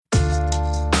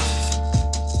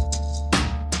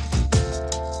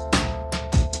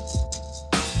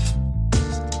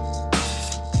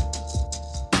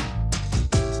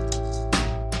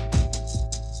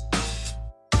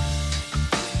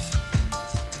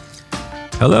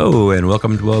Hello and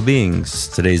welcome to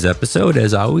Wellbeings. Today's episode,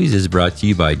 as always, is brought to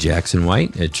you by Jackson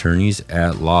White, Attorneys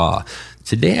at Law.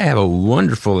 Today I have a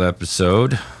wonderful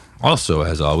episode. Also,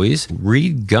 as always,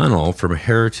 Reed Gunnell from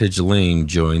Heritage Lane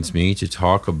joins me to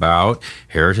talk about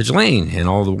Heritage Lane and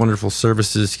all the wonderful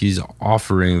services he's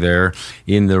offering there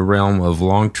in the realm of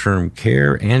long-term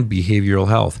care and behavioral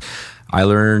health. I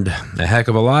learned a heck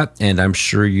of a lot, and I'm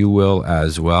sure you will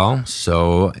as well.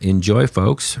 So enjoy,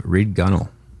 folks. Reed Gunnell.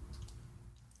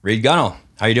 Reed Gunnell,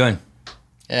 how you doing?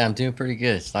 Yeah, I'm doing pretty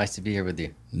good. It's nice to be here with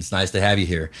you. It's nice to have you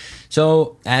here.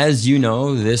 So, as you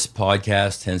know, this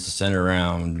podcast tends to center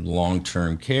around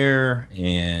long-term care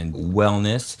and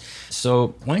wellness.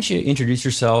 So, why don't you introduce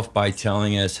yourself by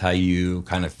telling us how you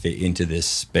kind of fit into this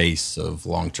space of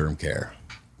long-term care?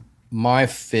 My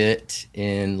fit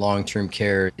in long-term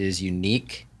care is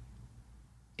unique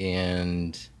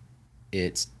and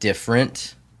it's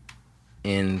different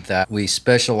in that we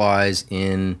specialize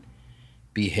in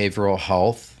behavioral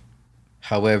health.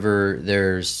 However,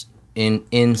 there's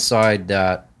inside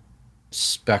that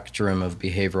spectrum of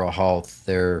behavioral health,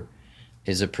 there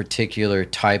is a particular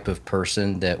type of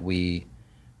person that we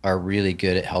are really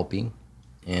good at helping,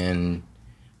 and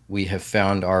we have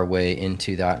found our way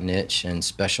into that niche and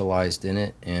specialized in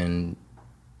it and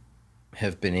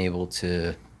have been able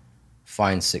to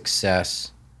find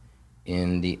success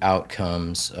in the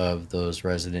outcomes of those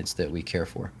residents that we care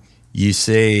for. You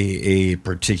say a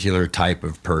particular type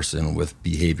of person with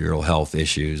behavioral health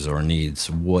issues or needs.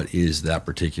 What is that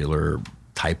particular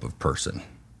type of person?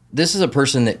 This is a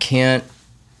person that can't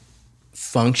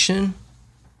function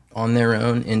on their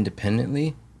own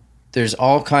independently. There's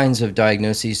all kinds of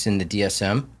diagnoses in the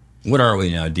DSM. What are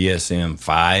we now?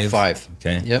 DSM-5? 5.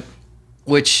 Okay. Yep.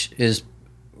 Which is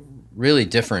really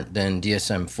different than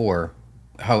DSM-4.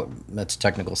 That's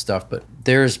technical stuff, but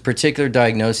there's particular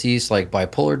diagnoses like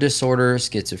bipolar disorder,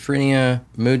 schizophrenia,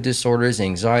 mood disorders,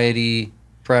 anxiety,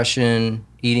 depression,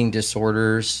 eating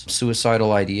disorders,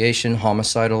 suicidal ideation,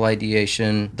 homicidal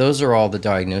ideation. Those are all the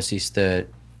diagnoses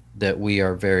that we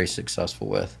are very successful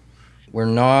with. We're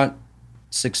not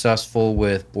successful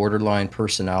with borderline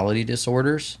personality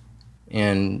disorders,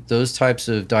 and those types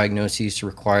of diagnoses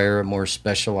require a more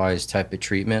specialized type of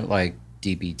treatment like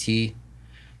DBT.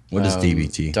 What is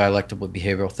DBT? Dialectical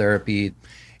behavioral therapy.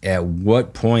 At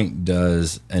what point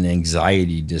does an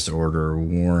anxiety disorder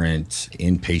warrant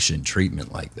inpatient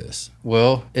treatment like this?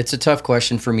 Well, it's a tough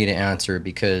question for me to answer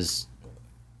because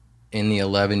in the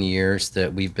 11 years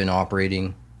that we've been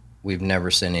operating, we've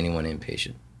never sent anyone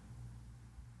inpatient.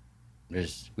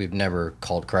 We've never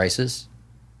called crisis,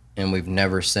 and we've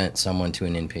never sent someone to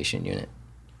an inpatient unit.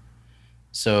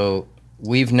 So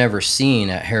we've never seen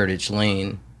at Heritage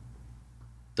Lane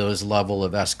those level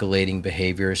of escalating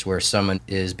behaviors where someone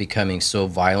is becoming so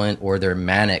violent or they're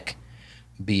manic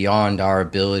beyond our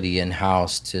ability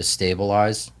in-house to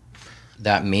stabilize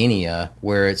that mania,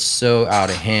 where it's so out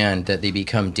of hand that they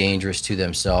become dangerous to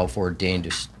themselves or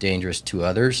dangerous to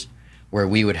others, where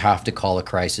we would have to call a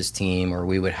crisis team or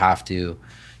we would have to,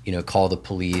 call the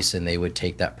police and they would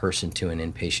take that person to an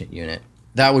inpatient unit.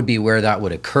 That would be where that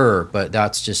would occur, but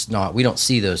that's just not, we don't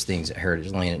see those things at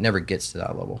Heritage Lane. It never gets to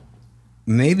that level.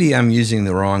 Maybe I'm using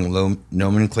the wrong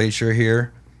nomenclature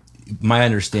here. My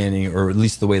understanding, or at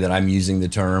least the way that I'm using the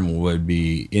term, would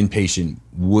be inpatient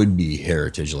would be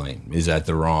Heritage Lane. Is that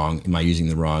am I using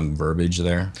the wrong verbiage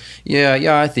there?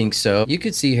 Yeah, I think so. You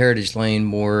could see Heritage Lane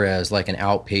more as like an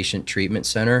outpatient treatment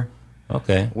center.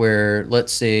 Okay. Where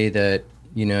let's say that,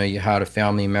 you had a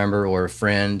family member or a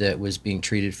friend that was being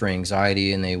treated for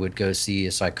anxiety and they would go see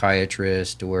a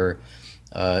psychiatrist or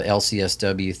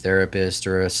LCSW therapist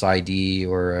or a PsyD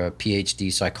or a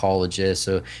PhD psychologist.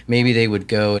 So maybe they would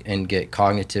go and get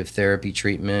cognitive therapy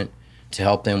treatment to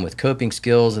help them with coping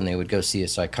skills, and they would go see a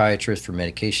psychiatrist for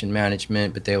medication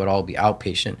management, but they would all be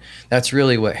outpatient. That's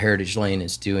really what Heritage Lane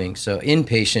is doing. So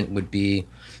inpatient would be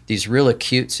these real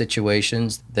acute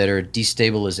situations that are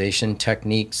destabilization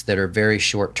techniques that are very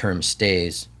short-term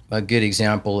stays. A good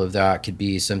example of that could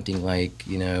be something like,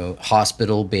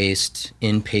 hospital-based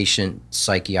inpatient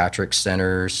psychiatric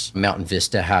centers. Mountain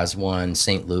Vista has one.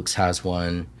 St. Luke's has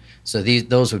one. So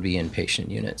those would be inpatient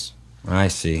units. I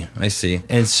see.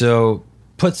 And so,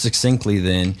 put succinctly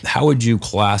then, how would you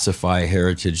classify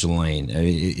Heritage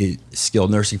Lane?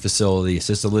 Skilled nursing facility,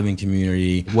 assisted living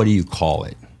community, what do you call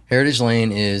it? Heritage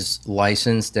Lane is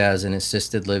licensed as an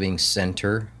assisted living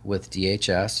center with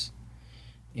DHS.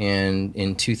 And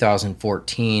in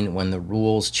 2014, when the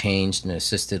rules changed in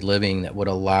assisted living that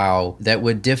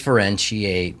would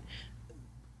differentiate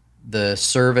the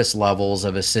service levels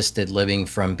of assisted living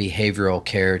from behavioral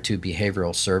care to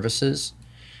behavioral services,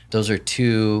 those are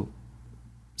two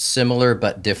similar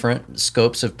but different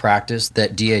scopes of practice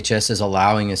that DHS is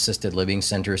allowing assisted living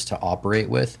centers to operate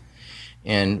with.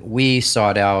 And we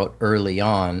sought out early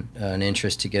on an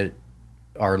interest to get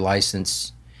our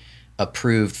license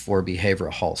approved for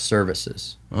behavioral health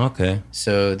services. Okay.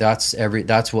 So that's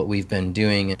what we've been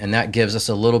doing, and that gives us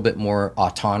a little bit more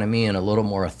autonomy and a little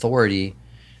more authority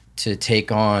to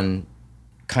take on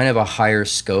kind of a higher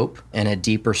scope and a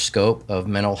deeper scope of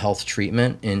mental health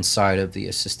treatment inside of the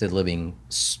assisted living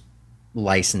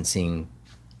licensing.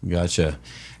 Gotcha.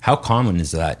 How common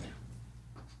is that?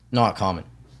 Not common.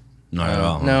 Not at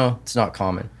all. No, it's not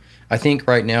common. I think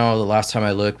right now, the last time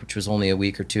I looked, which was only a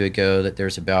week or two ago, that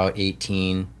there's about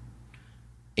 18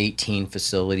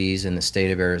 facilities in the state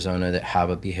of Arizona that have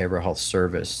a behavioral health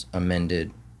service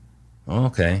amended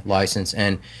Okay. license.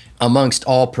 And amongst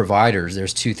all providers,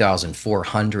 there's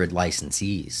 2,400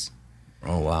 licensees.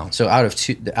 Oh, wow. So out of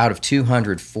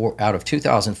 2,400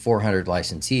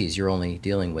 licensees, you're only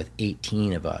dealing with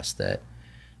 18 of us that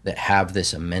have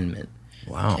this amendment.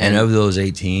 Wow. And of those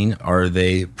 18, are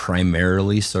they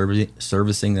primarily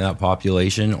servicing that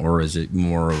population, or is it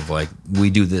more of like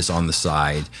we do this on the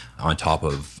side on top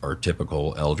of our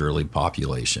typical elderly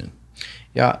population?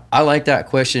 Yeah, I like that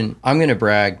question. I'm going to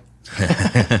brag.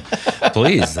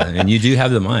 Please. And you do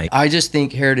have the mic. I just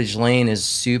think Heritage Lane is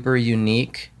super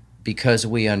unique because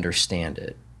we understand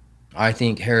it. I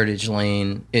think Heritage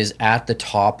Lane is at the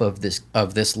top of this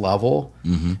level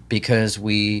because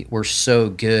we're so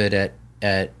good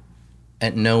at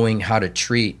knowing how to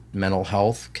treat mental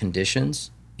health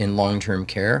conditions in long-term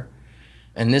care.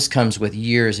 And this comes with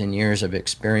years and years of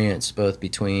experience, both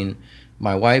between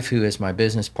my wife, who is my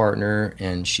business partner,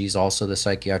 and she's also the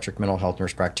psychiatric mental health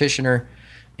nurse practitioner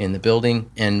in the building,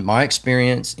 and my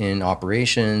experience in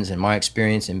operations and my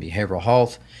experience in behavioral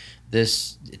health.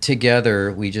 This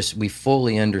together, we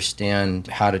fully understand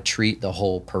how to treat the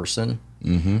whole person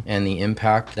and the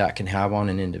impact that can have on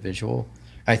an individual.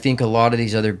 I think a lot of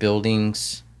these other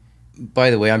buildings, by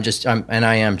the way,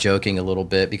 I am joking a little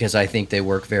bit because I think they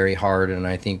work very hard and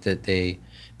I think that they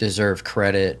deserve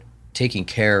credit. Taking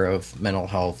care of mental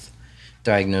health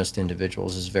diagnosed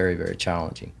individuals is very, very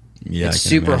challenging. Yeah, it's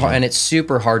super hard, and it's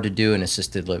super hard to do in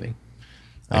assisted living.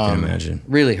 I can imagine.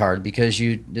 Really hard because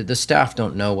the staff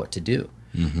don't know what to do.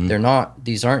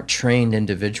 These aren't trained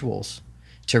individuals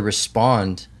to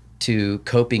respond to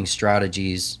coping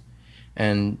strategies.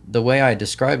 And the way I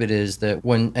describe it is that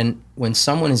when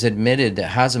someone is admitted that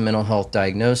has a mental health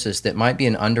diagnosis that might be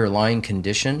an underlying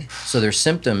condition, so their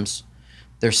symptoms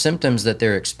that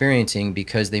they're experiencing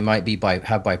because they might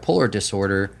have bipolar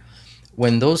disorder,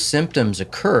 when those symptoms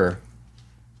occur,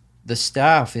 the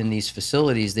staff in these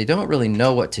facilities, they don't really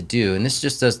know what to do. And this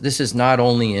is not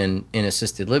only in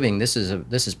assisted living, this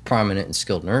is prominent in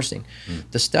skilled nursing.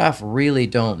 The staff really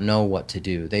don't know what to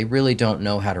do. They really don't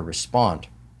know how to respond.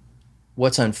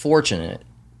 What's unfortunate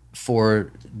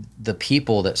for the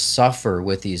people that suffer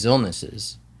with these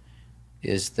illnesses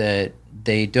is that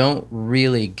they don't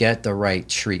really get the right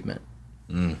treatment.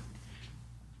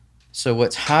 So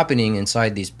what's happening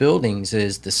inside these buildings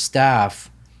is the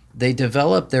staff, they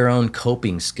develop their own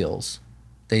coping skills.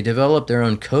 They develop their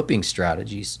own coping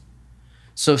strategies.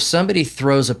 So if somebody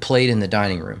throws a plate in the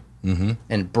dining room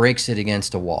and breaks it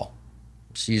against a wall,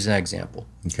 let's use that example.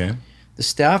 Okay. The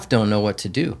staff don't know what to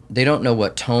do. They don't know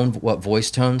what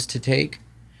voice tones to take.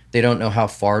 They don't know how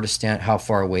far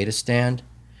away to stand.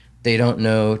 They don't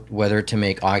know whether to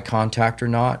make eye contact or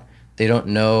not. They don't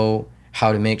know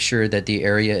how to make sure that the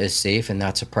area is safe, and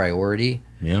that's a priority.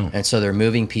 Yeah. And so they're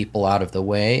moving people out of the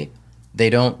way. They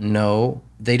don't know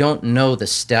the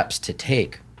steps to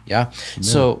take. Yeah.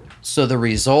 So the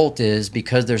result is,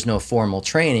 because there's no formal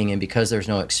training and because there's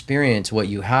no experience, what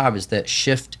you have is that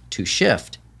shift to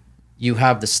shift. You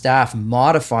have the staff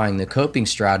modifying the coping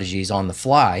strategies on the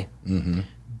fly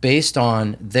based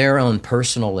on their own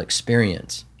personal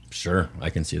experience. Sure, I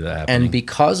can see that happening. And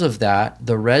because of that,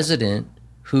 the resident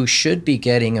who should be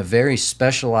getting a very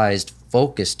specialized,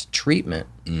 focused treatment,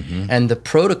 and the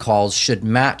protocols should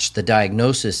match the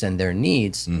diagnosis and their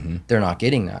needs, they're not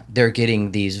getting that. They're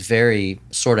getting these very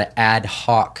sort of ad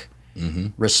hoc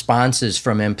responses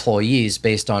from employees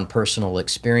based on personal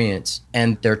experience,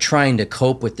 and they're trying to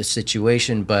cope with the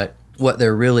situation, but what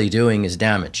they're really doing is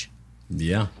damage.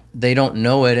 Yeah. They don't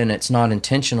know it, and it's not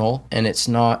intentional, and it's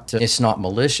not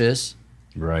malicious.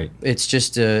 Right. It's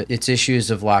just it's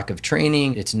issues of lack of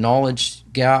training, it's knowledge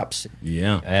gaps.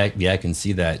 Yeah, I can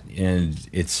see that, and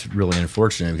it's really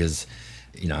unfortunate because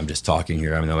I'm just talking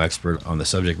here. I'm no expert on the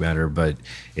subject matter, but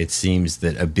it seems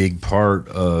that a big part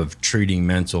of treating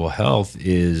mental health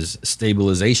is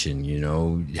stabilization,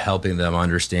 helping them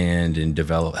understand and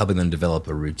helping them develop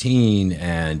a routine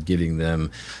and giving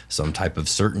them some type of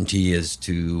certainty as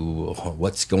to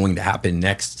what's going to happen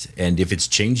next. And if it's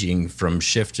changing from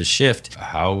shift to shift,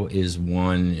 how is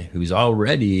one who's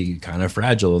already kind of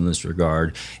fragile in this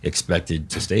regard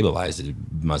expected to stabilize it? It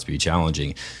must be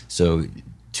challenging. So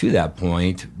to that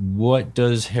point, what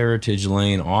does Heritage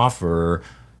Lane offer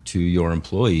to your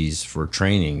employees for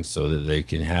training so that they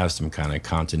can have some kind of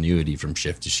continuity from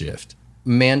shift to shift?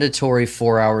 Mandatory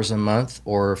 4 hours a month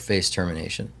or face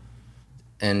termination.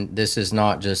 And this is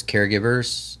not just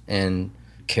caregivers and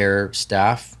care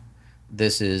staff.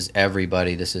 This is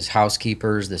everybody. This is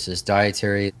housekeepers. This is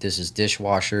dietary. This is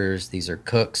dishwashers. These are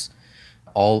cooks.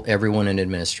 Everyone in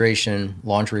administration,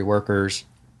 laundry workers.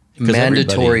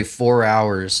 Mandatory 4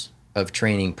 hours of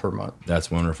training per month.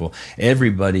 That's wonderful.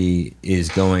 Everybody is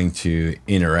going to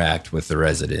interact with the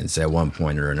residents at one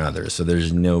point or another. So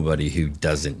there's nobody who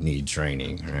doesn't need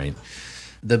training, right?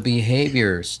 The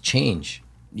behaviors change.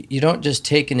 You don't just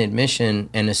take an admission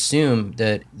and assume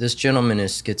that this gentleman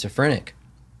is schizophrenic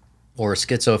or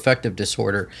schizoaffective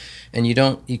disorder. And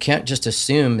you can't just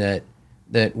assume that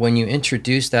when you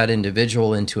introduce that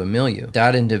individual into a milieu,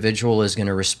 that individual is going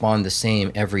to respond the same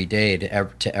every day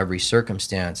to every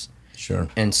circumstance. Sure.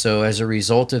 And so as a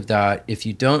result of that, if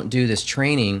you don't do this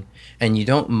training and you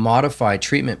don't modify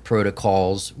treatment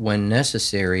protocols when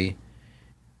necessary,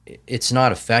 it's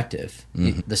not effective.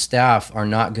 Mm-hmm. The staff are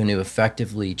not going to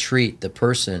effectively treat the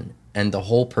person and the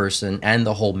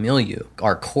whole milieu.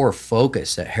 Our core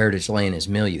focus at Heritage Lane is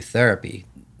milieu therapy.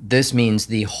 This means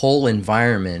the whole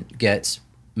environment gets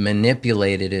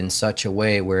manipulated in such a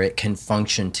way where it can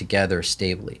function together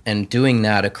stably. And doing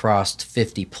that across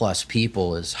 50 plus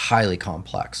people is highly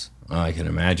complex. Oh, I can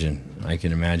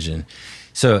imagine.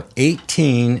 So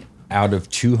 18 out of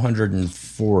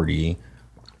 240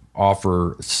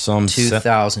 offer some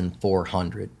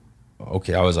 2,400.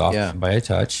 Okay, I was off by a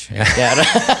touch. Yeah,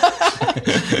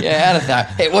 out of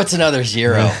that. Hey, what's another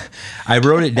zero? I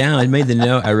wrote it down. I made the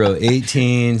note. I wrote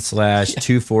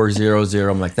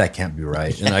 18/2400. I'm like, that can't be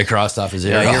right. And I crossed off a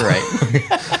zero. Yeah, you're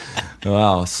right.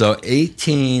 Wow. So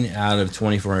 18 out of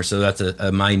 2,400. So that's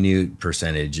a minute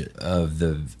percentage of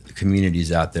the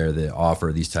communities out there that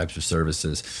offer these types of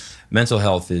services. Mental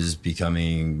health is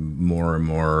becoming more and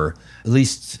more, at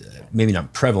least maybe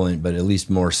not prevalent, but at least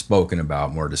more spoken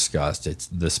about, more discussed.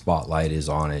 The spotlight is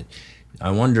on it.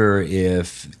 I wonder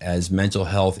if, as mental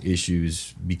health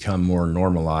issues become more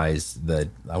normalized, I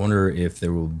wonder if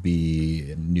there will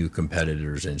be new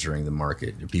competitors entering the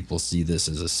market. Do people see this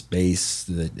as a space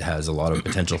that has a lot of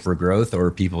potential for growth, or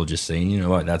are people just saying, you know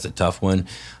what, that's a tough one,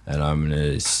 and I'm going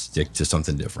to stick to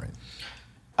something different?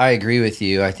 I agree with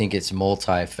you. I think it's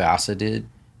multifaceted.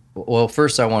 Well,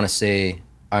 first I want to say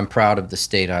I'm proud of the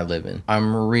state I live in.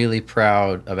 I'm really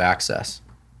proud of Access.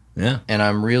 Yeah. And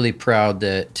I'm really proud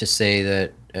to say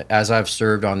that as I've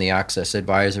served on the Access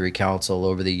Advisory Council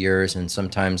over the years, and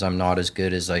sometimes I'm not as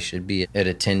good as I should be at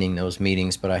attending those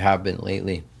meetings, but I have been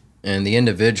lately. And the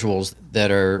individuals that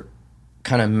are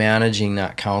kind of managing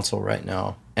that council right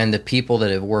now, and the people that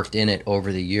have worked in it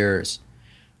over the years,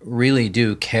 really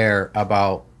do care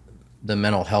about the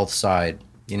mental health side.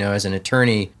 As an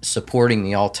attorney supporting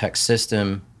the All-Tech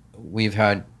system, we've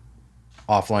had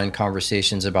offline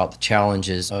conversations about the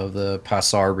challenges of the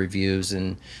PASAR reviews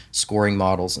and scoring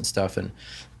models and stuff. And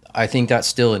I think that's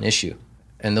still an issue.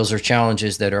 And those are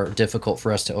challenges that are difficult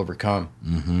for us to overcome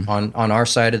on our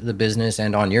side of the business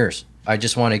and on yours. I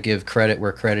just want to give credit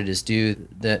where credit is due,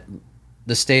 that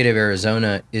the state of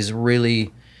Arizona is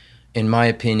really, in my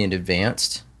opinion,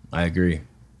 advanced. I agree.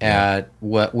 At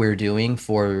what we're doing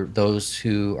for those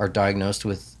who are diagnosed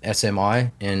with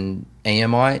SMI and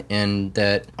AMI, and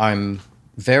that I'm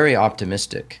very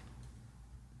optimistic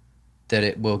that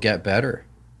it will get better.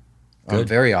 Good. I'm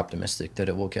very optimistic that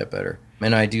it will get better.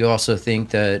 And I do also think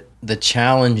that the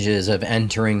challenges of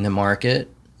entering the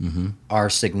market are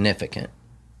significant.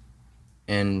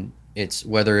 And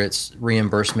whether it's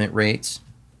reimbursement rates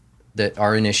that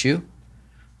are an issue,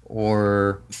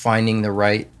 or finding the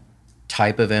right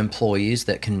type of employees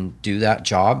that can do that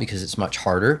job, because it's much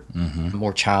harder,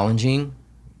 more challenging.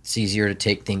 It's easier to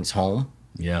take things home.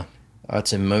 Yeah.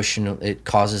 It's emotional. It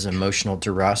causes emotional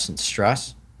duress and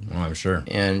stress. Oh, I'm sure.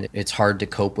 And it's hard to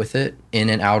cope with it in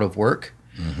and out of work.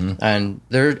 And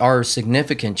there are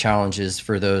significant challenges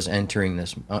for those entering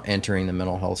the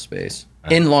mental health space.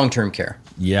 in long-term care.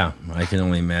 Yeah, I can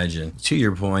only imagine. To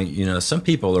your point, some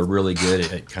people are really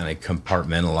good at kind of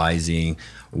compartmentalizing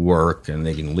work, and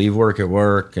they can leave work at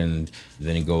work and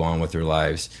then go on with their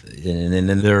lives. And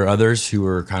then there are others who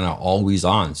are kind of always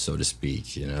on, so to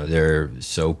speak. They're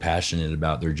so passionate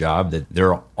about their job that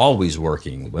they're always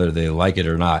working, whether they like it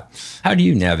or not. How do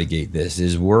you navigate this?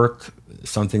 Is work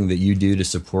something that you do to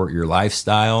support your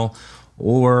lifestyle?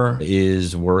 Or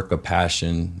is work a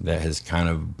passion that has kind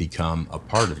of become a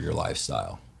part of your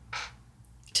lifestyle?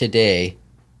 Today,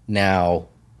 now,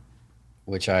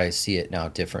 which I see it now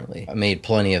differently. I made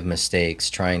plenty of mistakes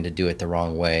trying to do it the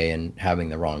wrong way and having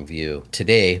the wrong view.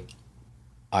 Today,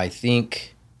 I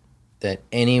think that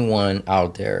anyone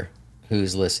out there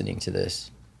who's listening to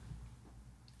this.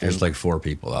 There's like 4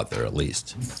 people out there at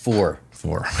least. 4.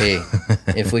 Hey,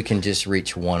 if we can just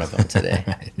reach one of them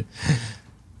today.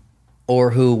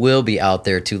 Or who will be out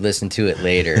there to listen to it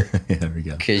later. Yeah, there we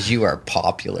go. Because you are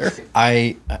popular.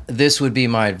 This would be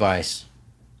my advice.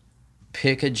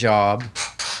 Pick a job,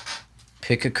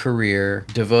 pick a career,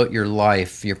 devote your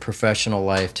life, your professional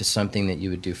life, to something that you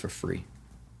would do for free.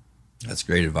 That's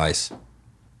great advice.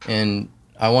 And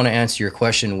I want to answer your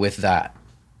question with that.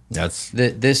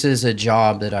 This is a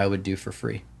job that I would do for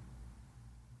free.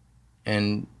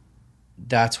 And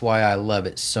that's why I love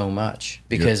it so much.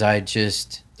 Because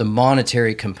the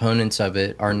monetary components of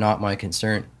it are not my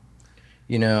concern.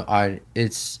 I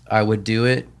would do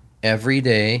it every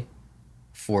day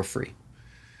for free.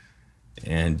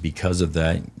 And because of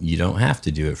that, you don't have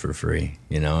to do it for free.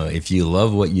 If you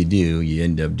love what you do, you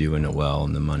end up doing it well,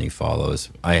 and the money follows.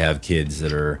 I have kids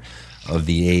that are of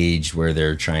the age where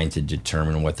they're trying to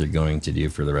determine what they're going to do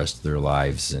for the rest of their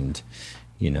lives. And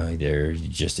they're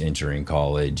just entering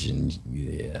college, and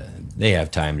they have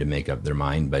time to make up their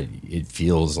mind, but it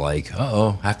feels like,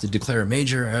 I have to declare a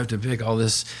major. I have to pick all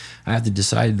this. I have to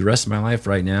decide the rest of my life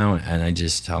right now. And I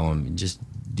just tell them,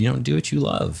 do what you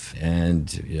love. And,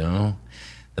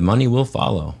 the money will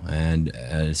follow. And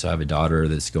so I have a daughter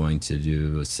that's going to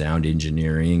do sound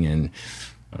engineering, and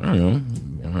I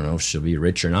don't know if she'll be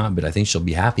rich or not, but I think she'll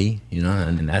be happy,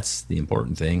 and that's the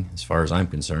important thing as far as I'm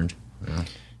concerned.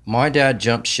 My dad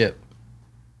jumped ship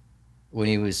when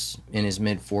he was in his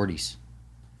mid-40s.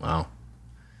 Wow.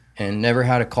 And never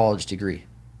had a college degree.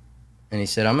 And he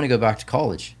said, I'm going to go back to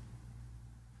college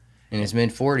in his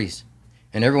mid-40s.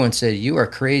 And everyone said, you are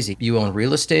crazy. You own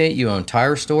real estate, you own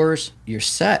tire stores, you're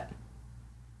set.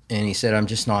 And he said, I'm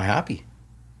just not happy.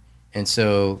 And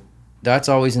so that's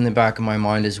always in the back of my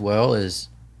mind as well.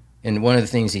 And one of the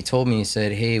things he told me, he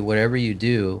said, hey, whatever you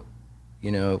do,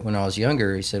 when I was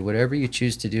younger, he said, whatever you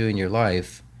choose to do in your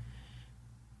life,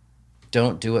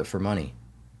 don't do it for money.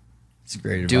 It's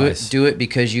great advice. Do it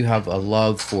because you have a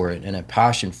love for it and a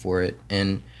passion for it.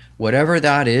 And whatever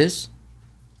that is,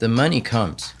 the money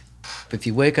comes. But if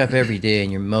you wake up every day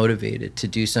and you're motivated to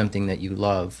do something that you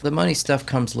love, the money stuff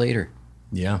comes later.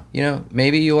 Yeah.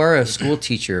 Maybe you are a school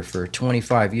teacher for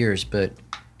 25 years, but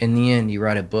in the end, you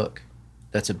write a book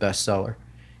that's a bestseller.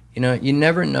 You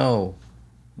never know.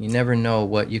 You never know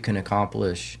what you can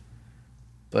accomplish.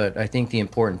 But I think the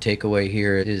important takeaway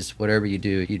here is whatever you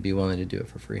do, you'd be willing to do it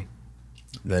for free.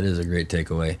 That is a great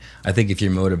takeaway. I think if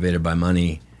you're motivated by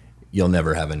money, you'll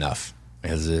never have enough.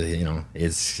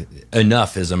 It's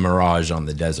enough is a mirage on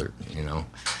the desert,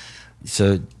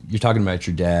 So you're talking about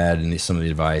your dad and some of the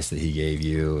advice that he gave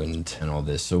you and all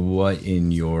this. So what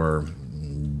in your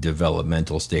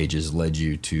developmental stages led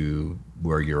you to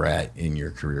where you're at in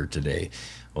your career today?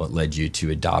 What led you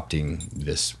to adopting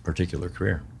this particular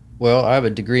career? Well, I have a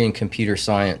degree in computer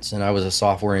science, and I was a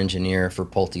software engineer for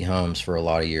Pulte Homes for a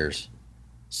lot of years,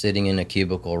 sitting in a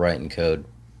cubicle writing code.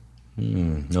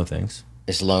 No thanks.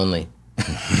 It's lonely.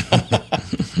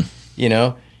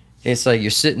 It's like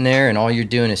you're sitting there and all you're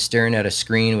doing is staring at a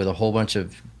screen with a whole bunch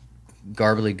of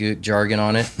gobbledygook jargon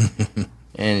on it.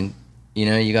 And,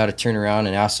 you got to turn around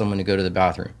and ask someone to go to the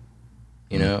bathroom,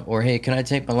 or, hey, can I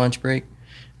take my lunch break?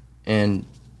 And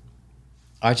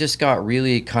I just got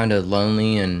really kind of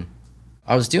lonely, and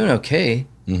I was doing okay.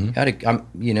 Mm-hmm.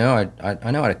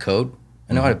 I know how to code.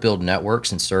 I know how to build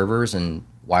networks and servers and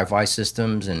Wi-Fi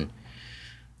systems and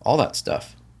all that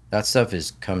stuff. That stuff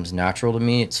comes natural to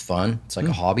me. It's fun. It's like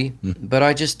a hobby. But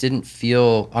I just didn't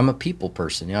feel, I'm a people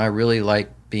person. I really like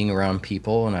being around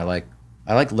people, and I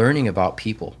like learning about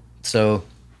people. So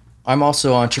I'm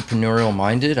also entrepreneurial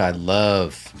minded. I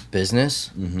love business.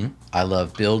 Mm-hmm. I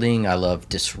love building. I love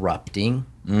disrupting.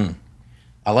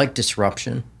 I like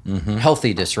disruption. Mm-hmm.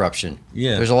 Healthy disruption.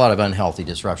 Yeah. There's a lot of unhealthy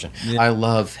disruption. Yeah. I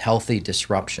love healthy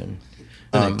disruption.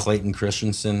 Clayton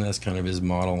Christensen, that's kind of his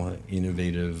model,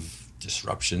 innovative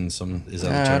disruption. Is that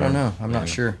the term? I don't know. I'm not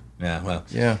sure. Yeah. Well.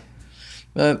 Yeah.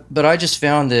 But I just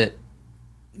found that,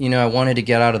 I wanted to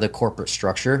get out of the corporate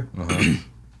structure.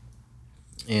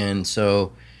 And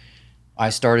so I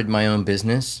started my own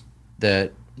business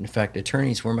that, in fact,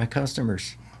 attorneys were my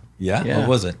customers. Yeah? Yeah. What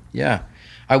was it? Yeah.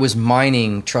 I was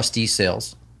mining trustee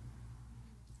sales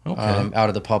Okay. out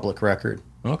of the public record.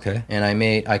 Okay. And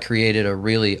I created a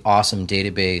really awesome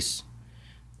database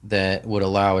that would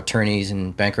allow attorneys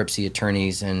and bankruptcy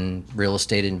attorneys and real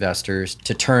estate investors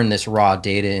to turn this raw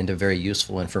data into very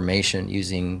useful information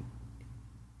using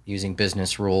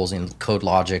business rules and code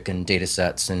logic and data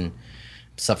sets and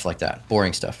stuff like that.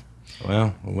 Boring stuff.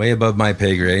 Well, way above my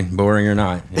pay grade, boring or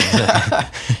not.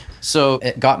 So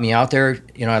it got me out there.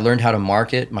 I learned how to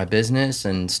market my business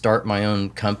and start my own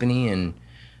company, and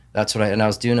that's what I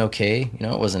was doing okay.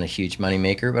 It wasn't a huge money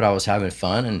maker, but I was having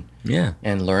fun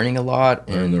and learning a lot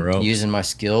and using my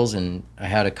skills. And I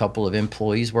had a couple of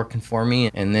employees working for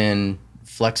me. And then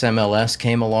Flex MLS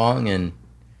came along and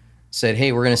said,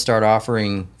 hey, we're going to start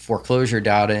offering foreclosure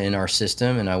data in our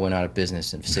system. And I went out of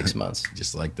business in 6 months.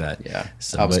 Just like that. Yeah.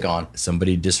 I was gone.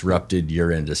 Somebody disrupted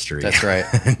your industry. That's right.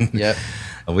 Yep.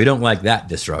 We don't like that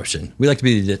disruption. We like to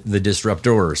be the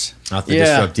disruptors, not the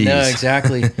disruptees. Yeah,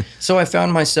 exactly. So I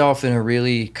found myself in a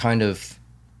really kind of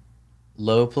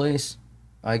low place,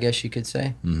 I guess you could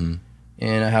say. Mm-hmm.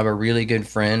 And I have a really good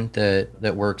friend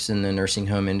that works in the nursing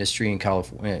home industry in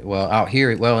California.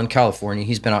 Well, in California.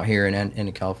 He's been out here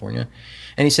in California.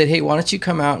 And he said, hey, why don't you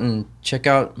come out and check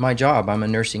out my job? I'm a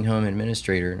nursing home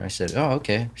administrator. And I said, oh,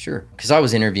 okay, sure. Because I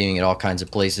was interviewing at all kinds of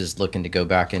places looking to go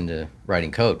back into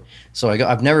writing code. So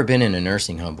I've never been in a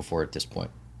nursing home before at this point.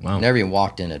 Wow. Never even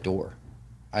walked in a door.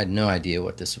 I had no idea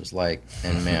what this was like.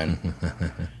 And man,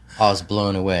 I was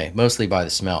blown away, mostly by the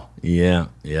smell. Yeah.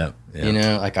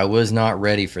 I was not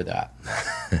ready for that.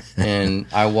 And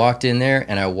I walked in there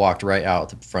and I walked right out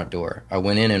the front door. I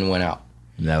went in and went out.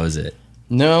 And that was it.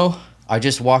 No, I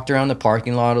just walked around the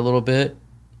parking lot a little bit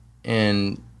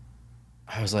and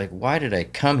I was like, why did I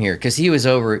come here? Because he was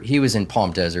in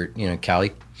Palm Desert,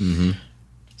 Cali. Mm-hmm.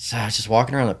 So I was just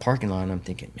walking around the parking lot and I'm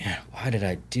thinking, man, why did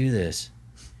I do this?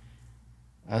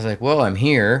 I was like, well, I'm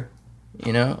here,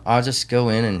 I'll just go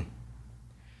in. And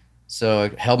so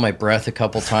I held my breath a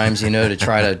couple times, to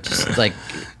try to just like,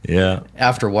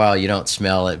 after a while you don't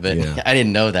smell it, but I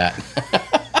didn't know that.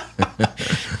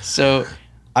 So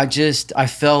I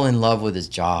fell in love with his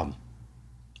job.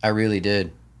 I really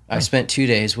did. I spent 2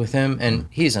 days with him and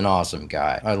he's an awesome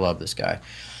guy. I love this guy.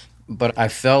 But I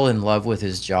fell in love with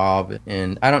his job,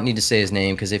 and I don't need to say his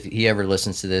name because if he ever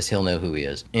listens to this, he'll know who he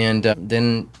is. And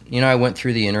then, I went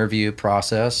through the interview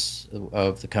process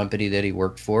of the company that he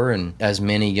worked for, and as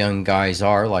many young guys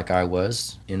are, like I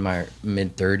was in my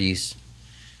mid-30s,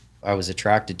 I was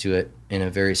attracted to it in a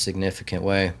very significant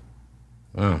way.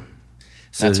 Wow.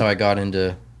 So that's how I got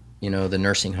into, the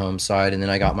nursing home side, and then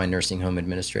I got my nursing home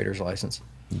administrator's license.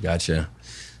 Gotcha.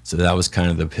 So that was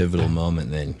kind of the pivotal moment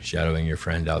then, shadowing your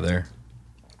friend out there?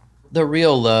 The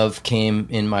real love came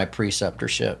in my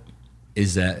preceptorship.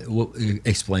 Is that,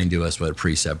 explain to us what a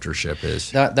preceptorship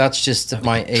is? That's just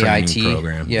my AIT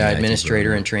program. Administrator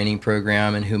program. and training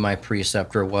program, and who my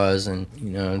preceptor was, and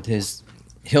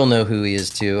he'll know who he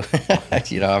is too.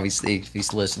 Obviously if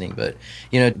he's listening, but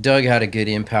Doug had a good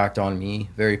impact on me,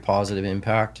 very positive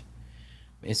impact.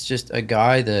 It's just a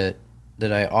guy that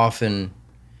I often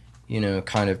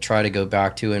kind of try to go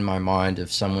back to in my mind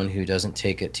of someone who doesn't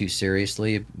take it too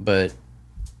seriously, but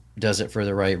does it for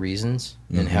the right reasons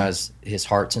and has his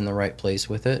heart's in the right place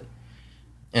with it.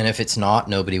 And if it's not,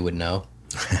 nobody would know,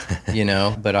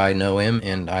 but I know him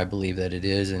and I believe that it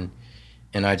is. And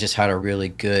I just had a really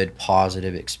good,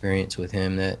 positive experience with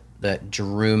him that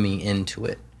drew me into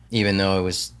it, even though I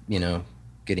was,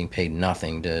 getting paid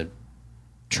nothing to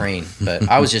train. But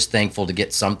I was just thankful to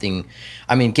get something.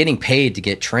 I mean, getting paid to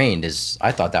get trained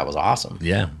I thought that was awesome.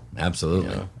 Yeah,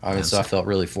 absolutely. So I felt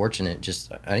really fortunate.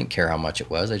 I didn't care how much it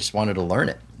was. I just wanted to learn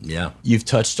it. Yeah. You've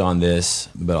touched on this,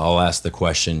 but I'll ask the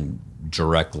question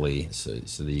directly so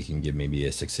that you can give maybe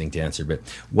a succinct answer. But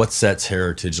what sets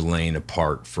Heritage Lane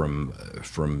apart from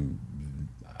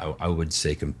I would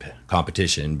say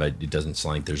competition, but it doesn't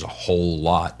sound like there's a whole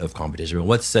lot of competition. But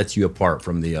what sets you apart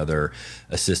from the other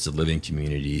assisted living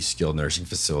communities, skilled nursing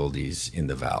facilities in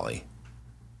the Valley?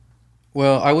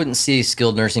 Well, I wouldn't see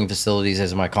skilled nursing facilities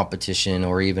as my competition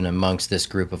or even amongst this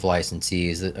group of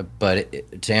licensees.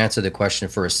 But to answer the question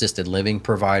for assisted living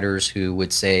providers who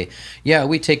would say, yeah,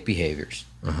 we take behaviors,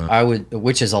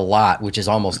 which is a lot, which is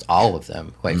almost all of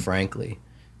them, quite frankly.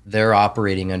 They're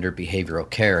operating under behavioral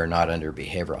care, not under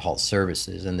behavioral health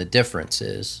services. And the difference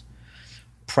is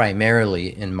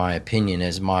primarily, in my opinion,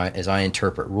 as I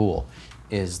interpret rule,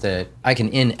 is that I can,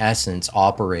 in essence,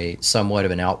 operate somewhat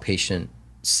of an outpatient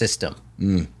system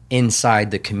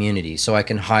inside the community. So I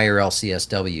can hire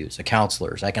LCSWs,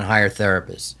 counselors, I can hire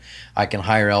therapists, I can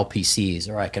hire LPCs,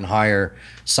 or I can hire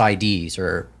PsyDs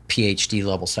or PhD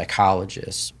level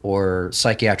psychologists or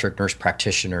psychiatric nurse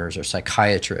practitioners or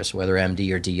psychiatrists, whether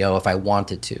MD or DO, if I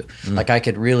wanted to. Like I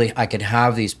could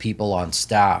have these people on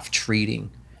staff treating.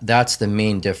 That's the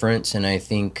main difference. And I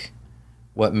think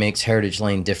what makes Heritage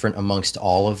Lane different amongst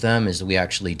all of them is we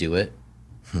actually do it.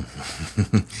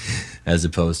 As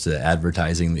opposed to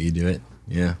advertising that you do it.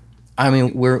 Yeah. I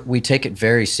mean, we take it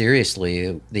very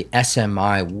seriously. The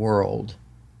SMI world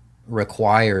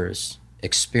requires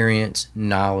experience,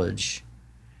 knowledge,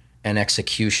 and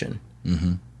execution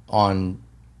on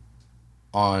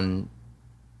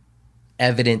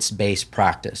evidence-based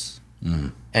practice.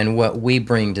 And what we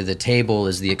bring to the table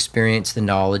is the experience, the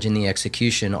knowledge, and the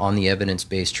execution on the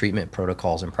evidence-based treatment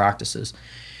protocols and practices.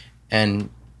 And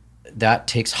that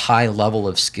takes high level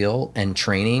of skill and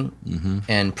training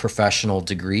and professional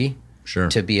degree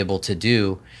to be able to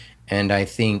do. And I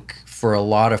think for a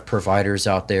lot of providers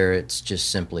out there, it's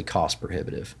just simply cost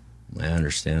prohibitive. I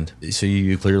understand. So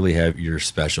you clearly have your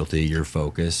specialty, your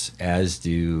focus, as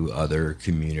do other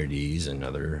communities and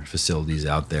other facilities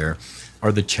out there.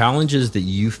 Are the challenges that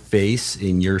you face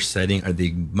in your setting, are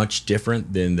they much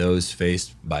different than those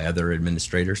faced by other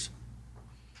administrators?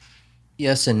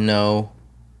 Yes and no.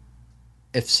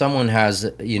 If someone has,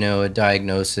 a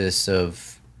diagnosis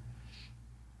of,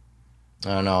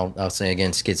 I don't know, I'll say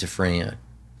again, schizophrenia,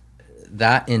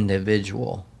 that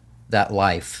individual, that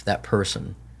life, that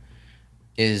person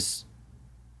is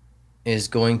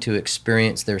going to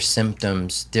experience their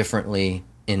symptoms differently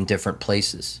in different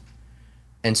places.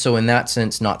 And so in that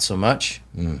sense, not so much.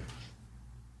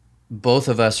 Both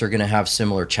of us are going to have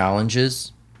similar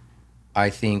challenges. I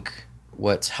think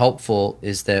what's helpful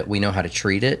is that we know how to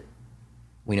treat it.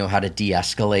 We know how to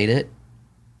de-escalate it.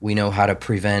 We know how to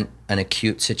prevent an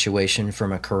acute situation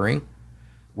from occurring,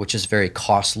 which is very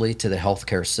costly to the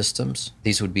healthcare systems.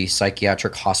 These would be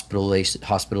psychiatric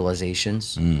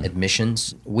hospitalizations,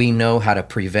 admissions. We know how to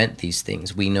prevent these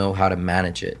things. We know how to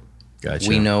manage it. Gotcha.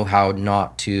 We know how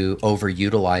not to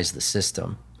overutilize the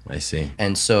system. I see.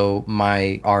 And so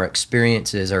our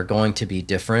experiences are going to be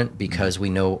different because we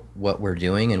know what we're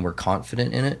doing and we're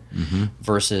confident in it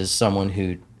versus someone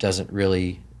who doesn't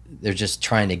really, they're just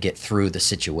trying to get through the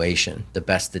situation the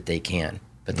best that they can,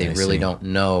 but they really don't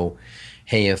know,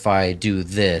 hey, if I do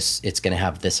this, it's going to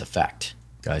have this effect.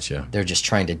 Gotcha. They're just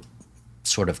trying to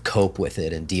sort of cope with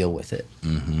it and deal with it.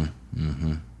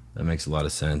 That makes a lot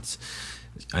of sense.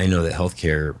 I know that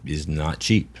healthcare is not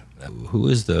cheap. Who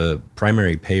is the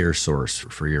primary payer source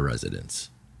for your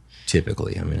residents?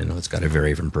 Typically, I mean, I know it's got to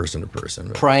vary from person to person.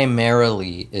 But.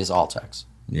 Primarily is Altex.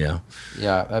 Yeah.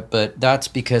 Yeah, but that's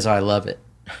because I love it.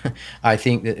 I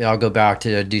think that I'll go back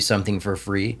to do something for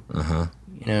free.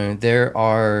 There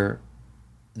are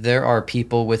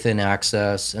people within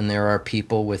Access and there are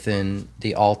people within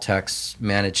the Altex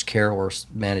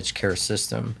managed care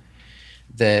system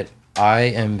that I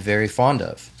am very fond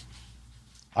of.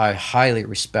 I highly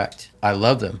respect. I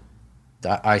love them.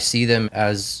 I see them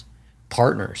as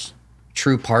partners,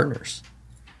 true partners.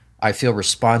 I feel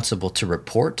responsible to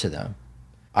report to them.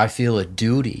 I feel a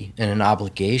duty and an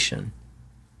obligation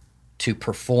to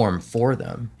perform for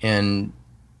them. And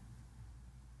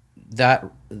that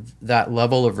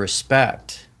level of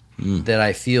respect that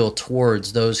I feel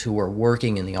towards those who are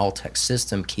working in the Altex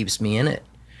system keeps me in it.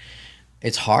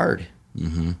 It's hard.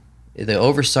 The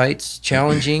oversight's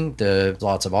challenging.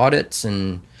 Lots of audits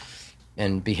and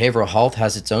behavioral health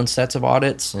has its own sets of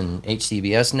audits, and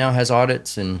HCBS now has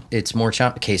audits, and it's more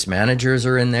case managers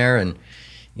are in there, and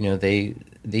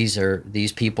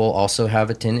these people also have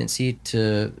a tendency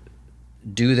to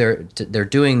do they're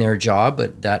doing their job,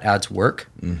 but that adds work.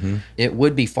 It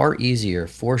would be far easier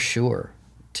for sure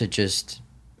to just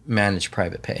manage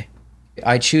private pay.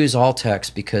 I choose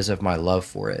Altex because of my love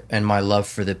for it and my love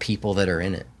for the people that are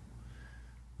in it.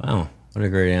 Wow, what a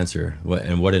great answer. What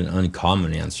an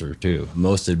uncommon answer, too.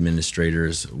 Most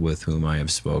administrators with whom I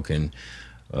have spoken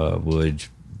would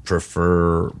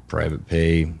prefer private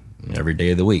pay every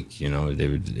day of the week. They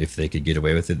would, if they could get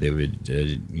away with it, they would,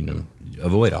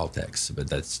 avoid Altex. But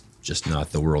that's just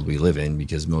not the world we live in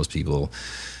because most people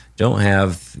don't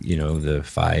have, the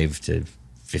 $5,000 to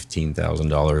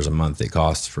 $15,000 a month it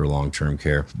costs for long-term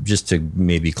care. Just to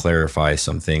maybe clarify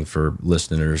something for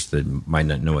listeners that might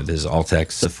not know what this is,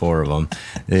 Altex, the four of them.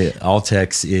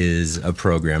 Altex is a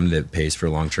program that pays for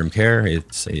long-term care.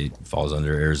 It falls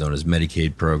under Arizona's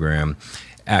Medicaid program.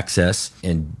 Access,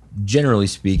 and generally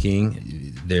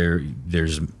speaking,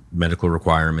 there's medical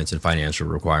requirements and financial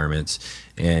requirements.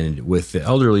 And with the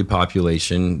elderly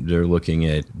population, they're looking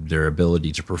at their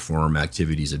ability to perform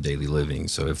activities of daily living.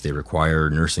 So if they require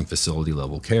nursing facility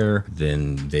level care,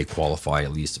 then they qualify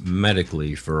at least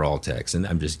medically for All-Tex. And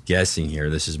I'm just guessing here,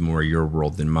 this is more your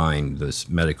world than mine, this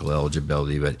medical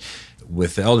eligibility, but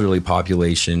with the elderly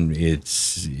population,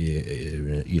 it's,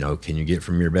 can you get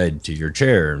from your bed to your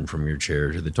chair and from your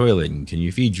chair to the toilet? And can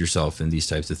you feed yourself and these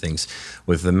types of things?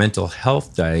 With the mental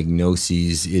health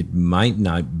diagnoses, it might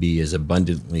not be as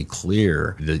abundantly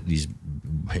clear that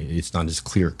it's not as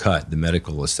clear cut, the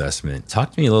medical assessment.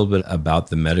 Talk to me a little bit about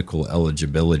the medical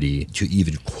eligibility to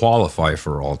even qualify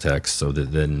for All-Tex so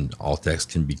that then All-Tex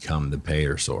can become the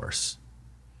payer source.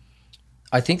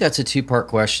 I think that's a two-part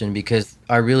question because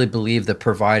I really believe the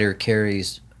provider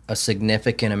carries a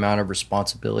significant amount of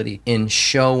responsibility in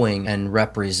showing and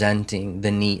representing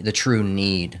the true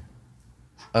need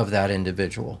of that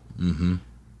individual. Mm-hmm.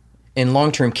 In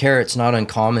long-term care, it's not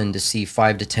uncommon to see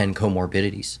 5 to 10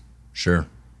 comorbidities. Sure.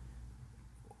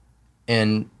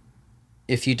 And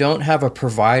if you don't have a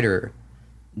provider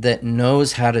that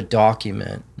knows how to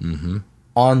document mm-hmm.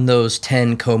 on those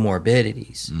 10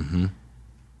 comorbidities, mm-hmm.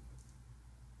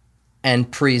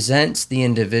 and presents the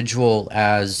individual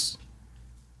as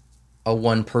a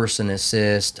one-person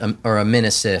assist or a min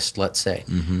assist, let's say,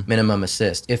 mm-hmm. minimum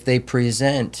assist. If they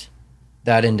present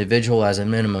that individual as a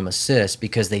minimum assist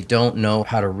because they don't know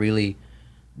how to really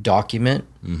document,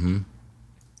 mm-hmm.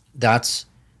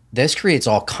 This creates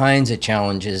all kinds of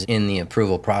challenges in the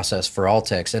approval process for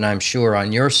All-Tex. And I'm sure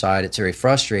on your side, it's very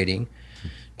frustrating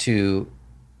to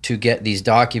get these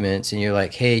documents and you're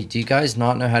like, hey, do you guys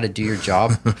not know how to do your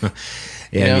job?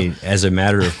 I mean, as a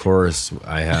matter of course,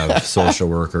 I have social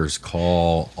workers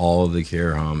call all of the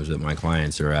care homes that my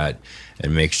clients are at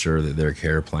and make sure that their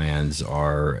care plans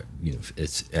are,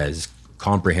 it's as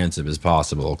comprehensive as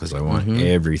possible because I want mm-hmm.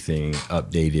 everything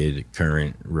updated,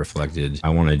 current, reflected.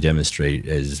 I want to demonstrate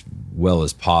as well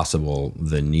as possible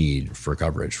the need for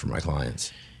coverage for my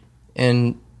clients.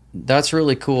 And that's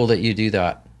really cool that you do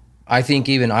that. I think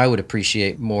even I would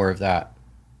appreciate more of that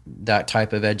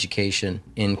type of education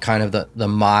in kind of the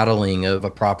modeling of a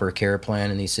proper care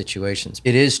plan in these situations.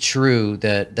 It is true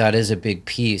that is a big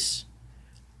piece.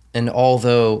 And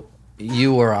although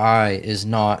you or I is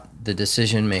not the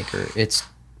decision maker,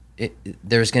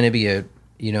 there's going to be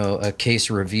a case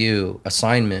review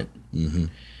assignment mm-hmm.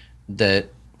 that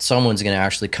someone's going to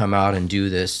actually come out and do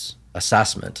this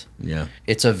assessment. Yeah.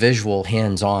 It's a visual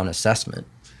hands-on assessment.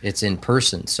 It's in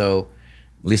person, so...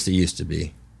 At least it used to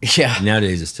be. Yeah.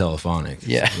 Nowadays it's telephonic.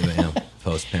 Yeah.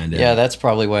 Post-pandemic. Yeah, that's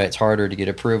probably why it's harder to get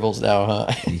approvals now,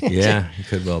 huh? Yeah, it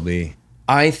could well be.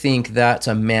 I think that's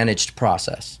a managed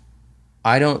process.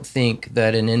 I don't think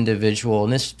that an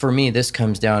individual, and for me, this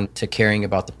comes down to caring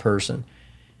about the person.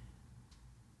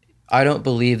 I don't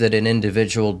believe that an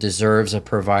individual deserves a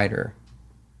provider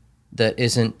that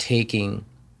isn't taking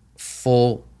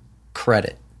full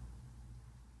credit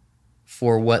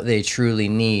for what they truly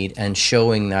need and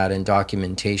showing that in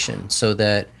documentation so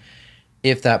that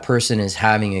if that person is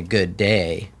having a good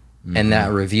day mm-hmm. and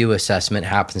that review assessment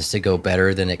happens to go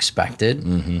better than expected,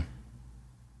 mm-hmm.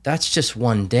 that's just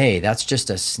one day. That's just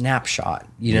a snapshot,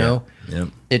 you know? Yep.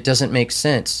 It doesn't make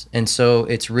sense. And so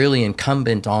it's really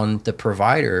incumbent on the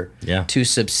provider to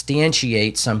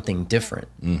substantiate something different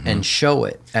mm-hmm. and show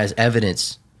it as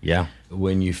evidence. Yeah.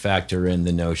 When you factor in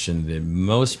the notion that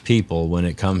most people, when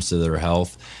it comes to their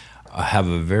health, have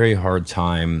a very hard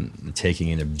time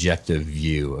taking an objective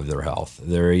view of their health.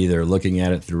 They're either looking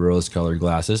at it through rose-colored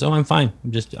glasses, oh, I'm fine,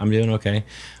 I'm doing okay.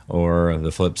 Or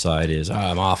the flip side is, oh,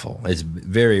 I'm awful. It's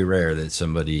very rare that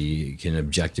somebody can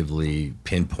objectively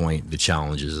pinpoint the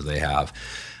challenges that they have.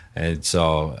 And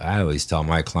so I always tell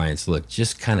my clients, look,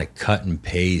 just kind of cut and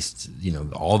paste,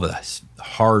 all the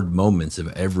hard moments of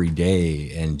every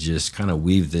day and just kind of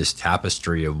weave this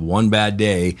tapestry of one bad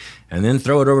day and then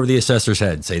throw it over the assessor's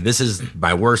head and say, this is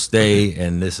my worst day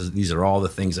and these are all the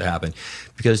things that happen.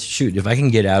 Because shoot, if I can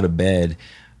get out of bed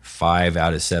 5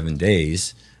 out of 7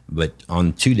 days, but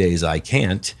on 2 days I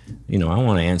can't, I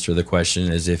want to answer the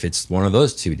question as if it's one of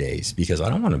those 2 days because I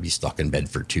don't want to be stuck in bed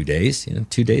for 2 days.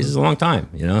 2 days is a long time,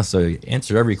 so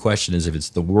answer every question as if it's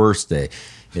the worst day.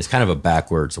 It's kind of a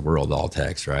backwards world,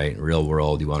 All-Tex, right? Real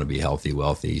world, you want to be healthy,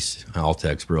 wealthy.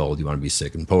 All-Tex world, you want to be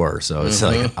sick and poor. So it's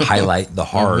mm-hmm. like highlight the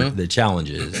hard, mm-hmm. the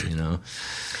challenges,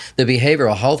 The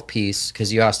behavioral health piece,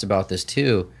 because you asked about this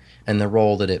too, and the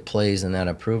role that it plays in that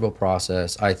approval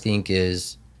process, I think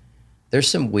there's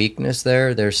some weakness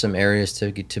there. There's some areas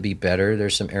to be better.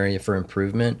 There's some area for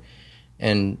improvement.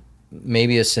 And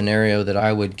maybe a scenario that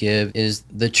I would give is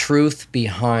the truth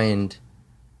behind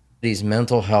these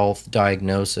mental health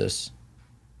diagnosis.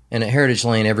 And at Heritage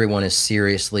Lane, everyone is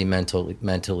seriously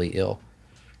mentally ill.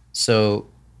 So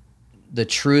the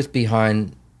truth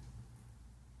behind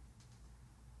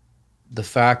the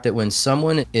fact that when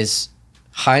someone is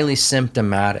highly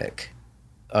symptomatic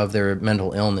of their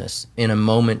mental illness in a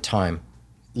moment time,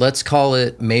 let's call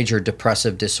it major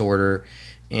depressive disorder,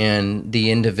 and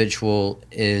the individual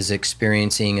is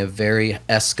experiencing a very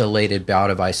escalated bout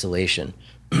of isolation,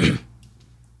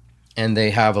 and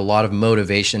they have a lot of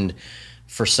motivation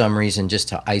for some reason just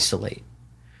to isolate.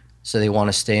 So they want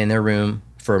to stay in their room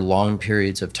for long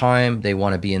periods of time. They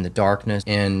want to be in the darkness,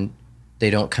 and they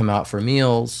don't come out for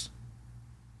meals.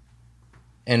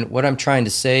 And what I'm trying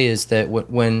to say is that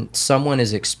when someone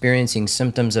is experiencing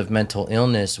symptoms of mental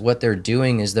illness, what they're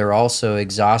doing is they're also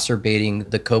exacerbating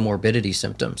the comorbidity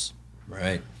symptoms.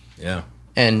 Right. Yeah.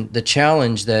 And the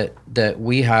challenge that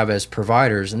we have as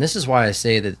providers, and this is why I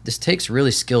say that this takes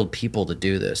really skilled people to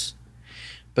do this,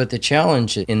 but the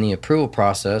challenge in the approval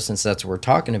process, since that's what we're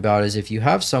talking about, is if you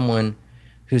have someone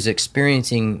who's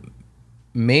experiencing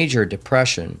major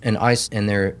depression and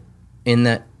they're in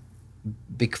that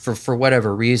for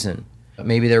whatever reason,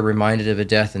 maybe they're reminded of a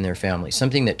death in their family,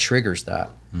 something that triggers that,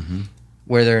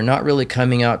 where they're not really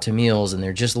coming out to meals and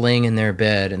they're just laying in their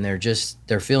bed and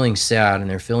they're feeling sad and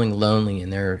they're feeling lonely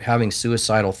and they're having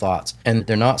suicidal thoughts and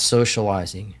they're not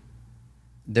socializing,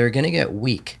 they're going to get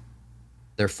weak.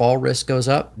 Their fall risk goes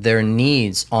up. Their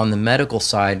needs on the medical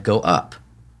side go up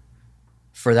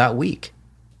for that week.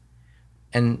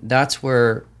 And that's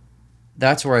where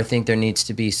I think there needs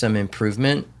to be some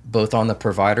improvement, both on the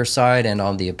provider side and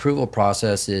on the approval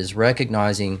process, is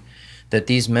recognizing that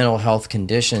these mental health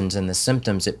conditions and the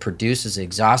symptoms it produces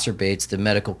exacerbates the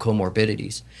medical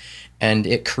comorbidities. And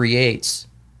it creates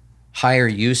higher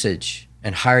usage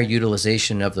and higher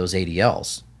utilization of those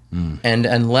ADLs. And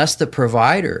unless the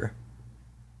provider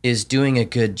is doing a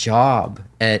good job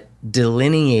at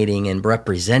delineating and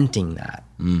representing that,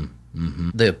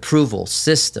 the approval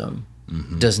system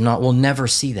will never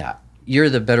see that. You're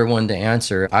the better one to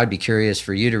answer. I'd be curious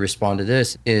for you to respond to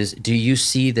this, is do you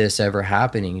see this ever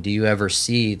happening? Do you ever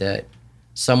see that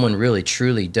someone really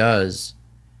truly does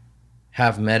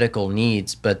have medical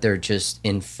needs, but they're just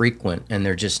infrequent and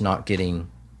they're just not getting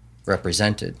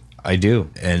represented? I do.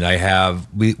 And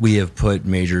we have put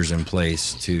measures in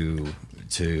place to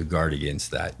guard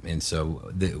against that. And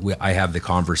so I have the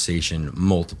conversation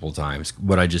multiple times.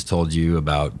 What I just told you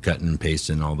about cutting and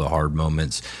pasting all the hard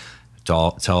moments,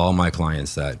 tell all my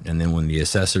clients that. And then when the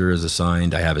assessor is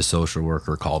assigned, I have a social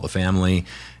worker call the family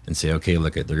and say, okay,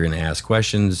 look, they're going to ask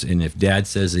questions. And if dad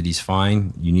says that he's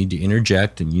fine, you need to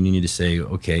interject and you need to say,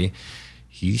 okay,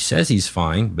 he says he's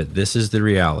fine, but this is the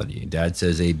reality. Dad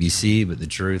says ABC, but the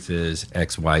truth is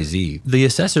XYZ. The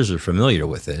assessors are familiar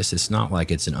with this. It's not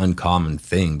like it's an uncommon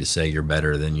thing to say you're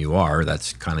better than you are.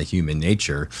 That's kind of human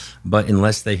nature. But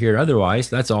unless they hear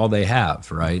otherwise, that's all they have,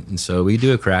 right? And so we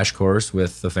do a crash course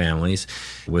with the families,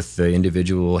 with the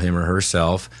individual, him or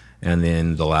herself. And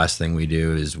then the last thing we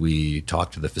do is we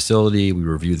talk to the facility, we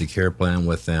review the care plan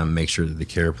with them, make sure that the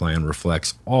care plan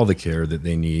reflects all the care that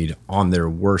they need on their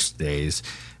worst days.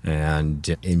 And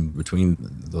in between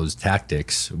those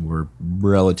tactics, we're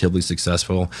relatively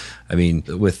successful. I mean,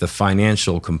 with the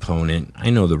financial component, I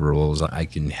know the rules. I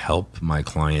can help my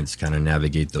clients kind of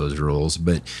navigate those rules,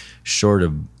 but short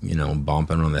of,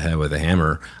 bumping on the head with a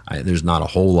hammer, there's not a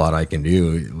whole lot I can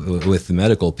do with the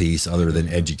medical piece other than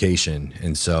education.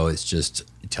 And so it's just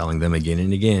telling them again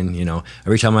and again,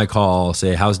 every time I call, I'll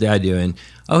say, how's dad doing?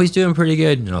 Oh, he's doing pretty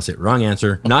good. And I'll say, wrong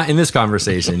answer. Not in this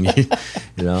conversation.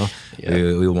 Yeah.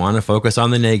 We want to focus on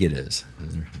the negatives,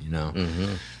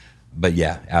 But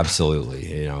yeah,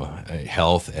 absolutely.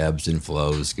 Health ebbs and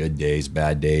flows, good days,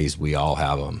 bad days. We all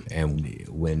have them. And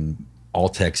when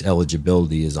Altex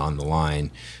eligibility is on the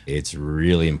line, it's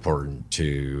really important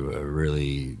to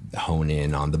really hone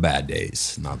in on the bad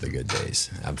days, not the good days.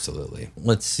 Absolutely.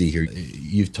 Let's see here.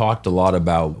 You've talked a lot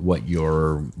about what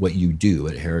you do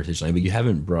at Heritage Lane, but you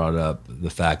haven't brought up the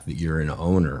fact that you're an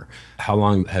owner. How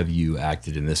long have you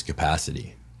acted in this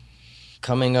capacity?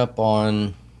 Coming up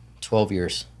on 12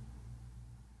 years.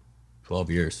 12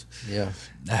 years. Yeah.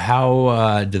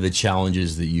 How do the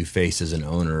challenges that you face as an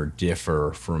owner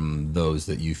differ from those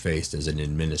that you faced as an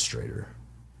administrator?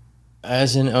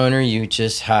 As an owner, you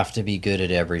just have to be good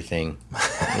at everything.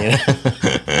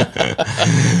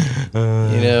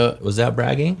 Was that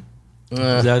bragging?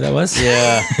 Is that what that was?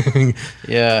 Yeah.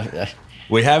 Yeah.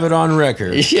 We have it on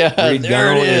record. Yeah, Reed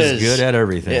there it is. Good at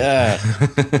everything. Yeah.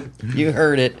 You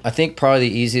heard it. I think probably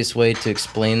the easiest way to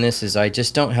explain this is I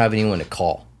just don't have anyone to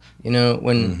call.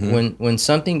 When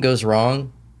something goes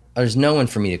wrong, there's no one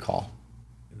for me to call.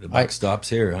 The buck stops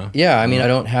here, huh? Yeah, I mean, I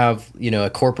don't have, a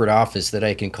corporate office that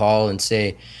I can call and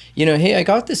say, hey, I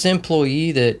got this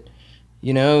employee that,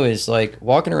 is like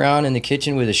walking around in the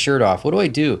kitchen with his shirt off. What do I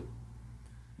do?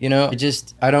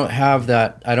 I don't have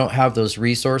that. I don't have those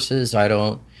resources.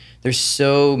 There's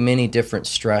so many different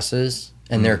stresses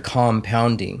and they're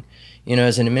compounding.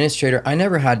 As an administrator, I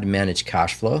never had to manage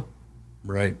cash flow.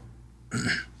 Right.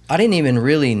 I didn't even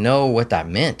really know what that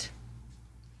meant.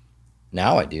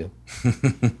 Now I do.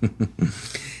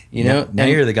 Now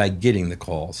you're the guy getting the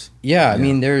calls. Yeah, I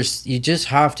mean, you just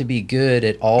have to be good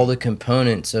at all the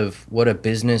components of what a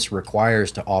business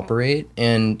requires to operate,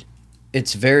 and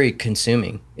it's very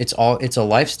consuming. It's a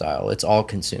lifestyle. It's all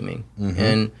consuming.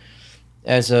 And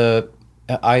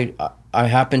I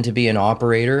happen to be an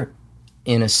operator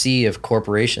in a sea of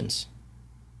corporations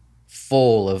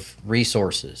full of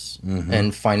resources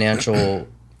and financial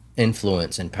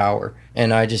influence and power.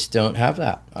 And I just don't have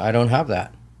that. I don't have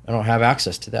that. I don't have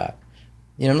access to that.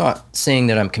 I'm not saying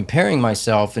that I'm comparing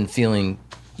myself and feeling,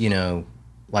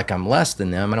 like I'm less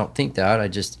than them. I don't think that. I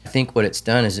think what it's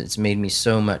done is it's made me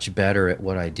so much better at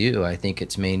what I do. I think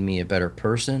it's made me a better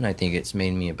person. I think it's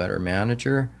made me a better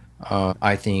manager.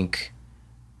 I think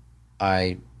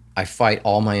I fight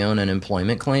all my own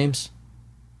unemployment claims.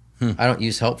 I don't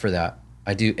use help for that.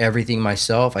 I do everything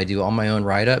myself. I do all my own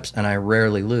write-ups, and I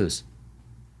rarely lose.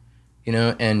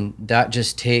 And that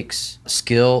just takes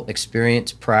skill,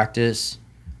 experience, practice.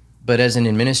 But as an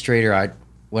administrator,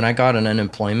 when I got an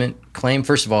unemployment claim,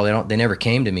 first of all, they never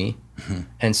came to me.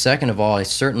 And second of all, I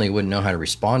certainly wouldn't know how to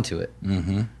respond to it.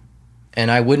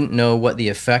 And I wouldn't know what the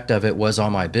effect of it was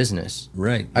on my business.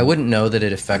 Right. I wouldn't know that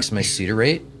it affects my SUTA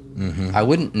rate. I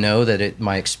wouldn't know that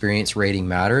my experience rating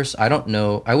matters. I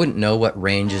wouldn't know what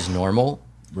range is normal.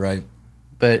 Right.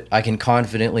 But I can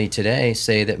confidently today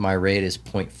say that my rate is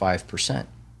 0.5%.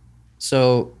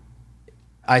 So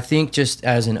I think just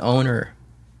as an owner,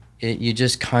 you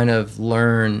just kind of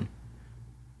learn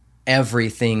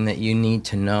everything that you need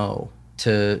to know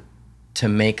to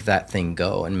make that thing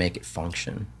go and make it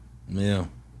function. Yeah.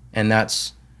 And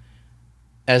that's,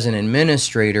 as an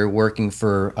administrator working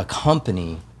for a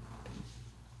company,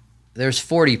 there's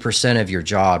 40% of your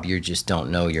job you just don't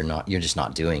know you're just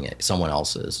not doing it. Someone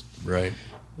else is. Right.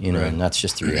 Right. And that's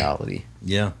just the reality.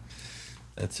 Yeah.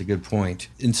 That's a good point.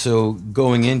 And so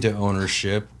going into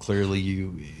ownership, clearly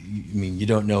you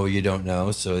don't know what you don't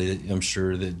know. So I'm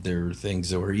sure that there are things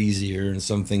that were easier and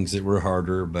some things that were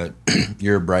harder, but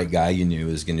you're a bright guy. You knew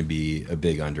it was going to be a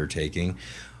big undertaking.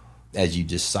 As you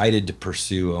decided to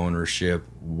pursue ownership,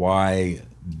 why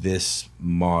this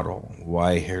model?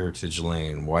 Why Heritage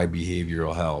Lane? Why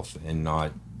behavioral health and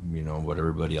not, what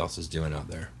everybody else is doing out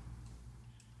there?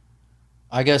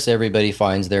 I guess everybody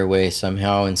finds their way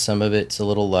somehow, and some of it's a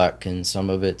little luck and some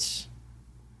of it's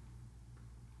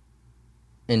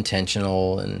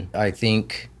intentional. And I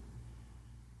think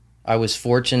I was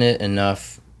fortunate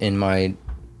enough in my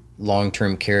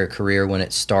long-term care career when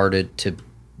it started to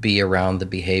be around the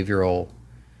behavioral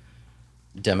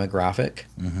demographic.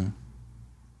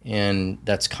 And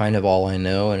that's kind of all I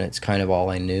know, and it's kind of all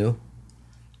I knew.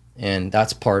 And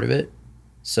that's part of it.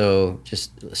 So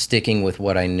just sticking with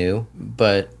what I knew.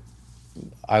 But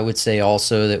I would say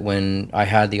also that when I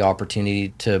had the opportunity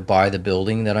to buy the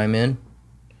building that I'm in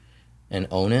and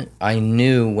own it, I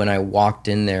knew when I walked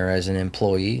in there as an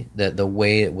employee that the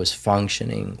way it was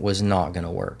functioning was not going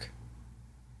to work.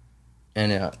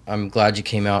 And I'm glad you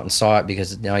came out and saw it,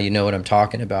 because now you know what I'm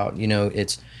talking about.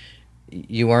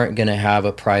 You aren't going to have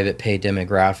a private pay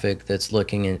demographic that's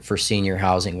looking for senior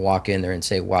housing walk in there and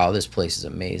say, wow, this place is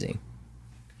amazing.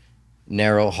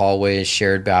 Narrow hallways,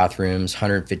 shared bathrooms,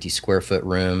 150 square foot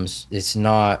rooms. It's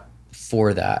not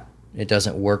for that. It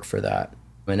doesn't work for that.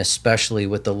 And especially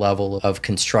with the level of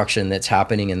construction that's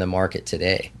happening in the market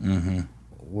today.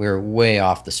 We're way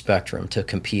off the spectrum to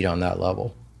compete on that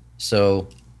level. So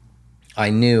I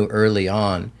knew early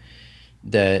on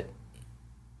that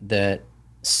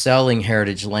selling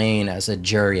Heritage Lane as a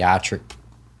geriatric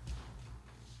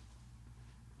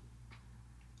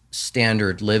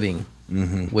standard living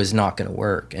was not going to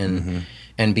work. And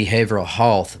behavioral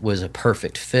health was a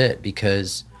perfect fit,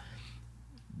 because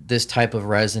this type of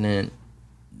resident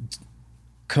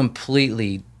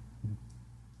completely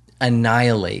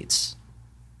annihilates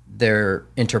their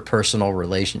interpersonal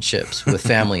relationships with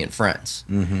family and friends.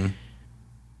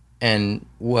 And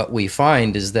what we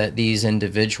find is that these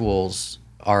individuals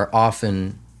are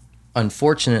often,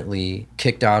 unfortunately,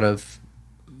 kicked out of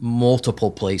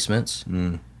multiple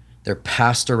placements. They're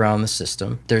passed around the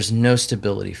system. There's no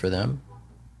stability for them.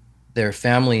 Their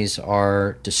families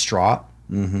are distraught,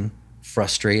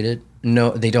 frustrated,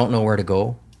 they don't know where to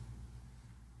go.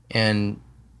 And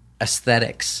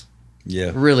aesthetics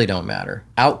Yeah. really don't matter.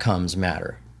 Outcomes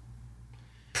matter.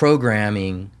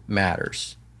 Programming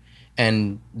matters.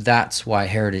 And that's why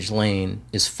Heritage Lane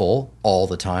is full all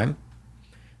the time.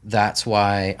 That's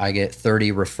why I get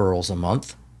 30 referrals a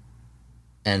month.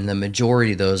 And the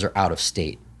majority of those are out of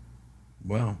state.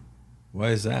 Wow. Why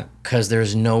is that? Because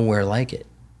there's nowhere like it.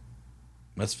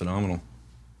 That's phenomenal.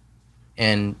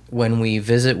 And when we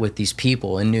visit with these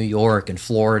people in New York and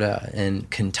Florida and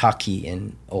Kentucky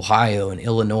and Ohio and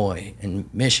Illinois and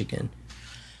Michigan,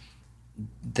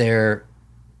 they're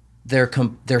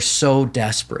so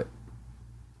desperate.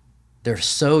 They're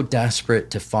so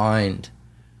desperate to find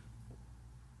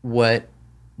what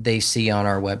they see on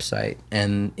our website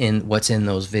and in what's in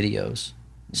those videos.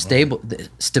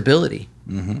 Stability.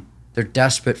 Mm-hmm. They're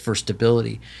desperate for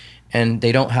stability, and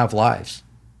they don't have lives.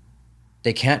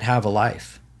 They can't have a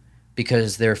life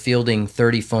because they're fielding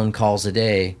 30 phone calls a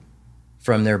day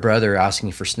from their brother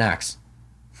asking for snacks.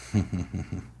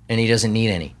 And he doesn't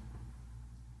need any.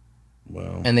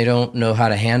 Wow. And they don't know how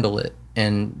to handle it.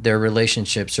 And their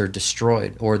relationships are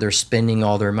destroyed, or they're spending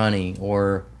all their money,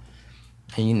 or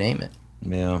you name it.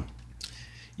 Yeah.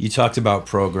 You talked about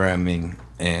programming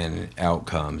and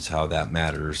outcomes, how that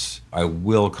matters. I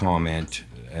will comment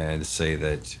and say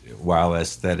that while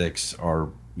aesthetics are,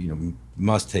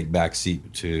 must take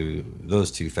backseat to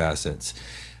those two facets,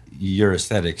 your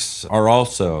aesthetics are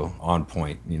also on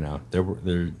point.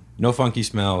 They're no funky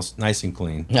smells, nice and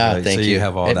clean. Thank so you. You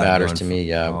have all it that matters going to me,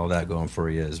 yeah. all that going for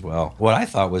you as well. What I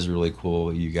thought was really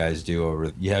cool, you guys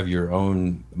do you have your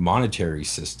own monetary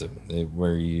system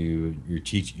where you're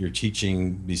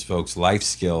teaching these folks life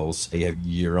skills. You have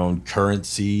your own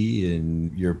currency,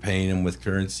 and you're paying them with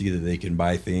currency that they can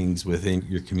buy things within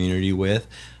your community with.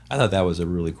 I thought that was a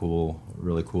really cool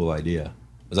idea.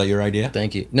 Was that your idea?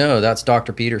 Thank you. No, that's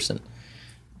Dr. Peterson.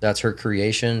 That's her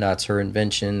creation. That's her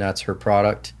invention. That's her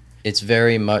product. It's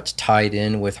very much tied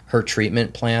in with her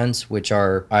treatment plans, which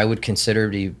are, I would consider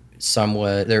to be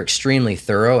they're extremely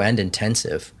thorough and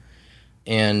intensive.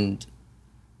 And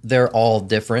they're all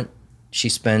different. She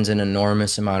spends an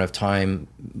enormous amount of time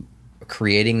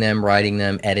creating them, writing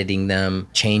them, editing them,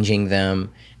 changing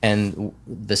them. And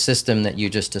the system that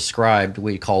you just described,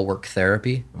 we call work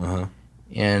therapy. Uh-huh.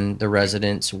 And the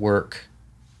residents work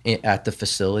at the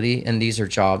facility. And these are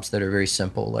jobs that are very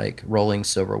simple, like rolling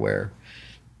silverware,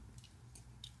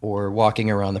 or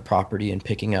walking around the property and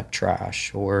picking up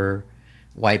trash, or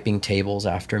wiping tables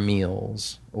after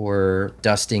meals, or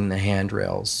dusting the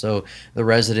handrails. So the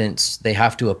residents, they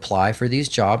have to apply for these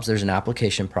jobs. There's an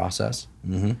application process.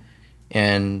 Mm-hmm.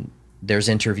 And there's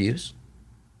interviews.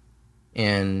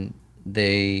 And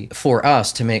for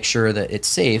us to make sure that it's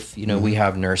safe, Mm-hmm. we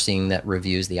have nursing that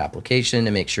reviews the application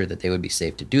to make sure that they would be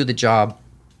safe to do the job.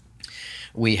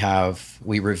 We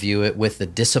review it with the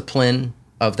discipline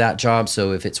of that job.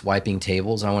 So if it's wiping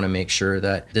tables, I want to make sure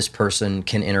that this person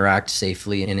can interact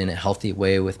safely and in a healthy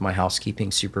way with my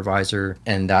housekeeping supervisor.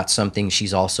 And that's something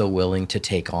she's also willing to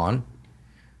take on,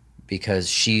 because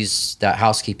that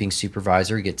housekeeping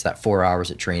supervisor gets that 4 hours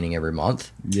of training every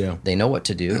month. Yeah. They know what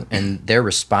to do, and they're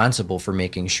responsible for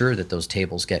making sure that those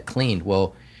tables get cleaned.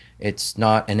 Well, it's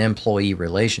not an employee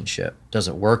relationship. It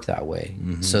doesn't work that way.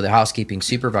 Mm-hmm. So the housekeeping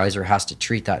supervisor has to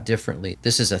treat that differently.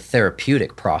 This is a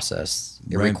therapeutic process.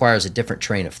 It requires a different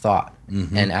train of thought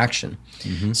and action.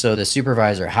 Mm-hmm. So the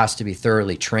supervisor has to be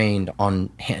thoroughly trained on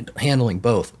handling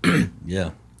both. Yeah.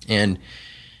 And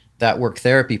that work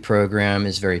therapy program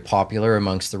is very popular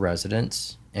amongst the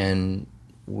residents. And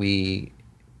we,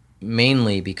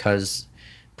 mainly because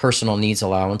personal needs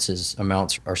allowances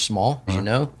amounts are small, as you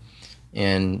know.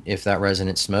 And if that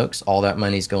resident smokes, all that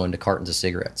money's going to cartons of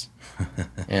cigarettes.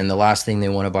 And the last thing they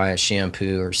want to buy is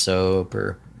shampoo or soap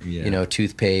or,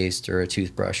 toothpaste or a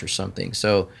toothbrush or something.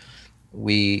 So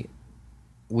we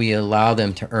allow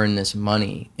them to earn this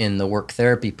money in the work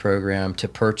therapy program to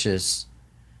purchase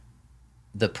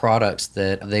the products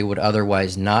that they would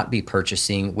otherwise not be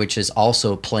purchasing, which is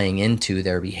also playing into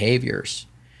their behaviors.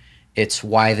 It's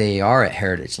why they are at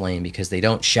Heritage Lane, because they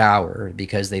don't shower,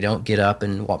 because they don't get up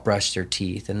and brush their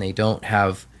teeth, and they don't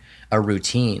have a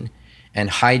routine. And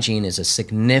hygiene is a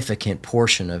significant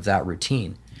portion of that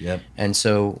routine. Yep. And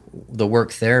so the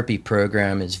work therapy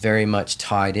program is very much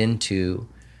tied into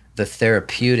the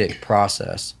therapeutic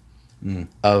process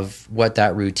of what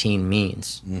that routine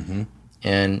means.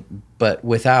 Mm-hmm. But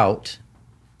without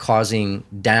causing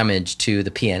damage to the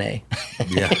P&A.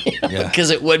 Yeah. Because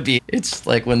it would be. It's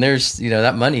like when there's,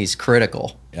 that money's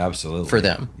critical. Absolutely. For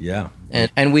them. Yeah.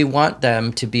 And we want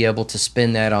them to be able to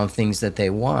spend that on things that they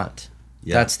want.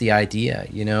 Yeah. That's the idea,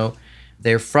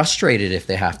 They're frustrated if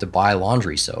they have to buy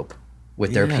laundry soap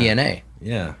with their P&A.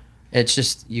 Yeah. It's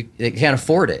just they can't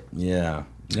afford it. Yeah.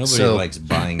 Nobody likes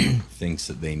buying things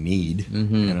that they need.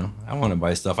 You know, I want to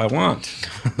buy stuff I want.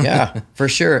 Yeah, for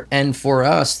sure. And for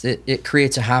us, it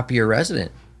creates a happier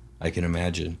resident. I can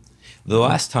imagine. The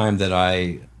last time that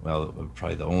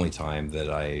probably the only time that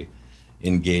I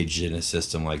engaged in a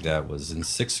system like that was in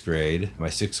 6th grade. My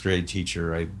 6th grade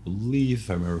teacher, I believe, if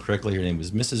I remember correctly, her name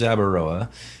was Mrs. Abaroa,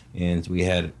 and we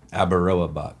had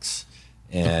Abaroa bucks.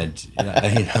 And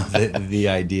the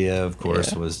idea, of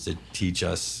course, was to teach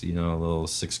us, little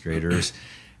 6th graders,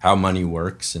 how money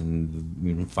works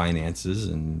and finances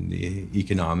and the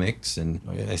economics. And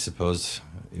I suppose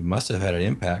it must have had an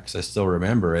impact because I still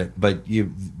remember it. But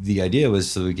the idea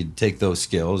was so we could take those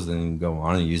skills and go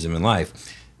on and use them in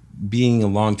life. Being a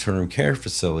long-term care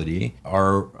facility,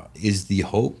 is the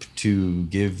hope to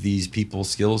give these people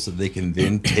skills that they can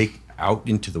then take out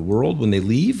into the world when they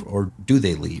leave, or do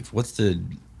they leave? What's the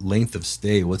length of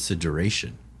stay? What's the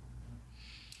duration?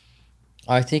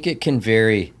 I think it can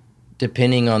vary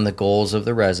depending on the goals of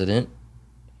the resident,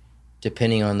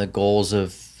 depending on the goals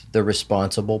of the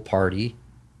responsible party,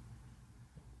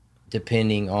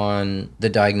 depending on the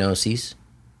diagnoses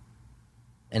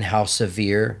and how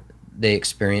severe they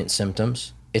experience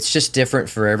symptoms. It's just different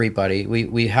for everybody.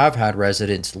 We have had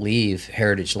residents leave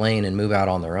Heritage Lane and move out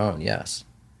on their own, yes.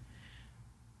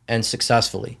 And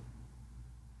successfully.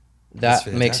 That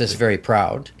makes us very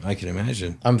proud. I can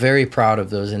imagine. I'm very proud of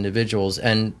those individuals.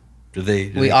 And do they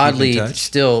we oddly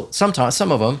still, sometimes,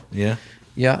 some of them. Yeah.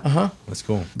 Yeah, That's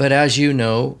cool. But as you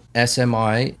know,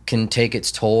 SMI can take its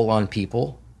toll on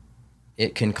people.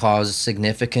 It can cause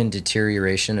significant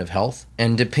deterioration of health.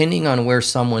 And depending on where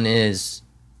someone is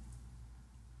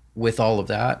with all of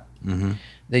that,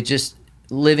 they just,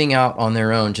 living out on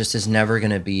their own just is never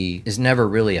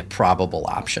really a probable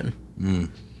option.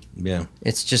 Yeah.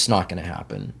 It's just not going to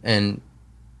happen.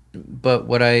 But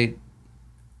what I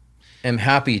am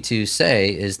happy to say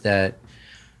is that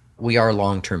we are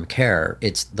long-term care.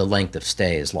 It's the length of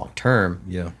stay is long-term.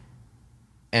 Yeah.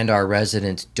 And our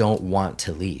residents don't want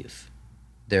to leave.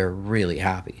 They're really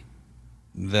happy.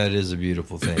 That is a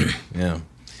beautiful thing. Yeah.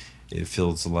 It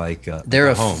feels like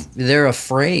they're home. They're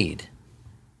afraid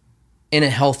in a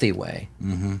healthy way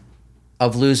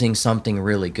of losing something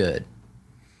really good.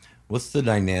 What's the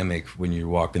dynamic when you're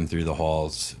walking through the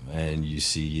halls and you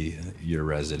see your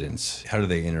residents? How do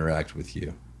they interact with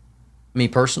you? Me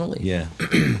personally? Yeah.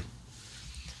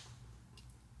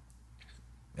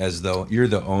 As though you're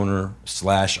the owner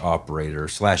 / operator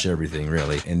 / everything,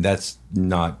 really. And that's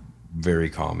not very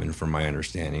common from my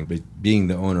understanding. But being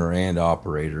the owner and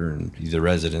operator, and the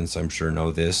residents, I'm sure,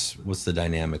 know this. What's the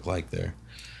dynamic like there?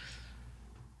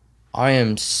 I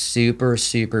am super,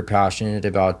 super passionate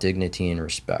about dignity and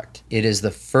respect. It is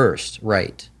the first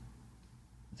right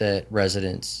that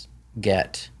residents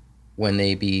get when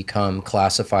they become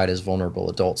classified as vulnerable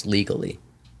adults legally.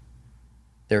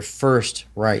 Their first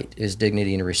right is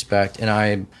dignity and respect, and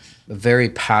I'm very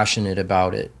passionate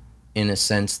about it in a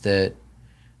sense that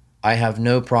I have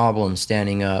no problem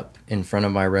standing up in front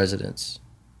of my residents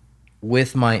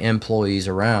with my employees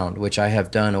around, which I have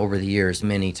done over the years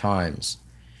many times,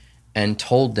 and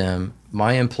told them,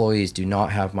 my employees do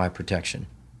not have my protection.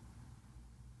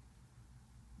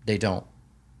 They don't.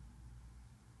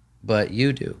 But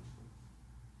you do.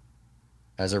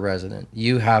 As a resident,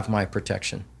 you have my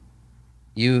protection.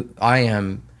 It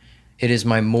is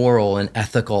my moral and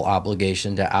ethical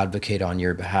obligation to advocate on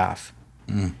your behalf.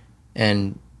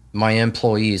 And my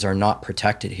employees are not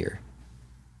protected here.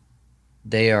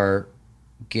 They are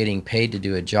getting paid to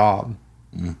do a job,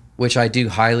 which I do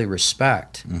highly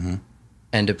respect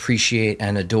and appreciate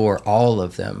and adore all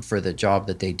of them for the job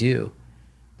that they do.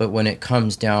 But when it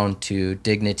comes down to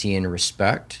dignity and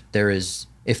respect,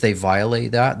 if they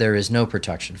violate that, there is no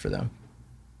protection for them.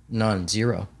 None,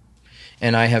 zero.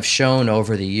 And I have shown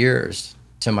over the years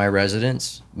to my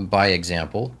residents, by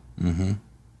example,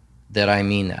 that I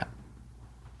mean that.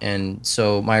 And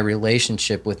so my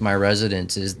relationship with my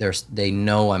residents is they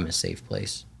know I'm a safe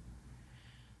place.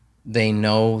 They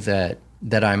know that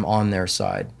I'm on their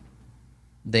side.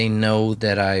 They know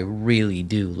that I really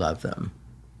do love them.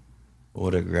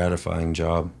 What a gratifying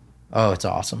job. Oh, it's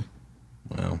awesome.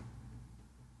 Wow.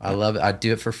 I love it. I'd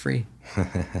do it for free.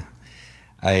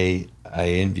 I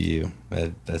envy you.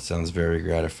 That sounds very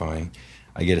gratifying.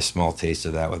 I get a small taste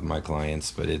of that with my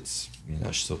clients, but it's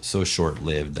so short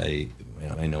lived. I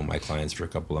know my clients for a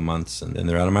couple of months and then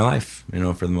they're out of my life,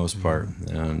 for the most part,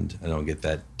 and I don't get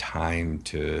that time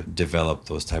to develop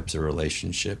those types of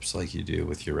relationships like you do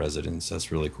with your residents.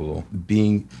 That's really cool.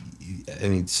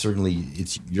 Certainly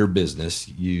it's your business.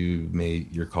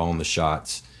 You're calling the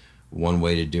shots. One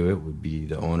way to do it would be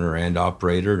the owner and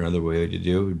operator. Another way to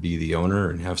do it would be the owner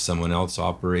and have someone else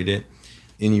operate it.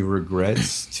 Any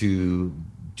regrets to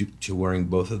wearing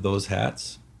both of those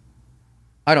hats?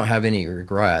 I don't have any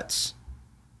regrets.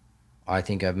 I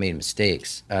think I've made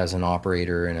mistakes as an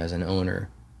operator and as an owner.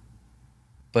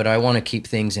 But I want to keep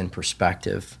things in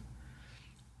perspective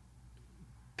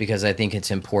because I think it's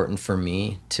important for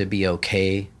me to be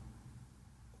okay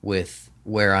with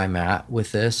where I'm at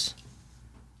with this.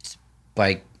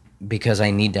 Because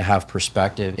I need to have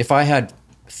perspective. If I had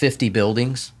 50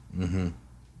 buildings and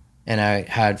I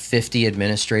had 50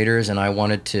 administrators and I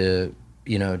wanted to,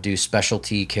 do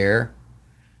specialty care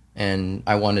and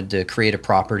I wanted to create a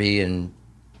property and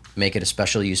make it a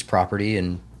special use property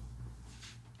and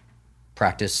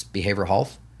practice behavioral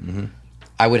health,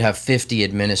 I would have 50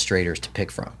 administrators to pick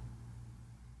from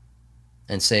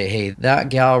and say, hey, that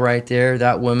gal right there,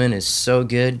 that woman is so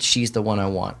good. She's the one I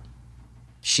want.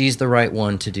 She's the right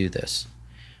one to do this.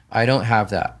 I don't have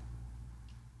that.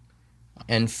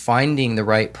 And finding the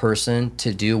right person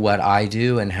to do what I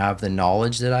do and have the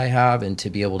knowledge that I have and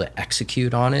to be able to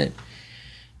execute on it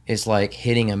is like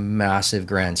hitting a massive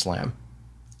grand slam.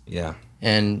 Yeah.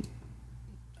 And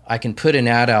I can put an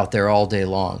ad out there all day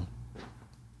long,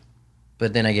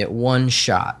 but then I get one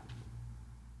shot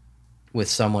with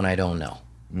someone I don't know.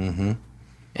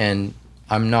 And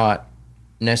I'm not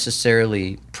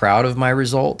necessarily proud of my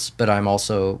results, but I'm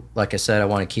also, like I said, I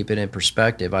want to keep it in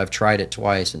perspective. I've tried it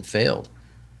twice and failed.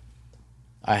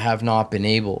 I have not been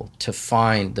able to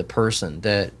find the person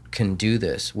that can do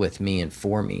this with me and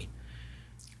for me.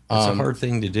 It's a hard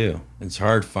thing to do. It's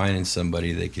hard finding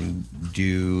somebody that can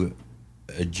do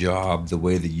a job the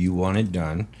way that you want it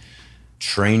done.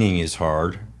 Training is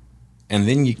hard. And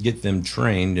then you get them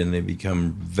trained and they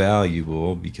become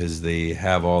valuable because they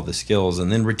have all the skills,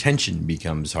 and then retention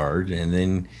becomes hard, and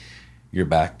then you're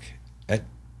back at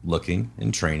looking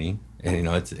and training, and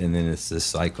then it's this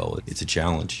cycle. It's a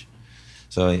challenge.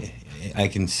 So I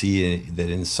can see that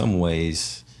in some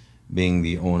ways being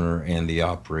the owner and the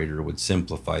operator would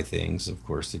simplify things. Of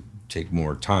course, it take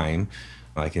more time.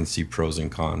 I can see pros and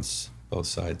cons, both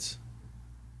sides.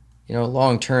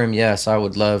 Long term, yes, I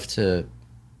would love to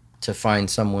find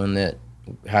someone that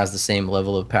has the same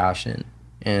level of passion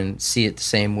and see it the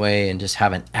same way and just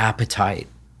have an appetite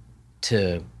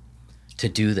to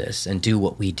do this and do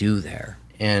what we do there.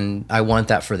 And I want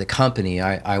that for the company.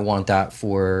 I want that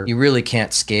for, you really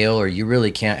can't scale or you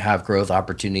really can't have growth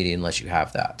opportunity unless you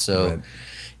have that. So,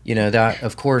 right. That,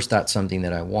 of course, that's something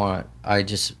that I want.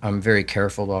 I'm very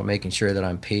careful about making sure that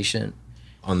I'm patient.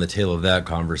 On the tail of that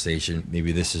conversation,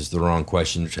 maybe this is the wrong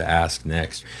question to ask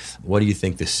next. What do you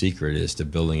think the secret is to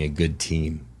building a good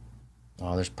team?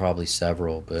 Oh, there's probably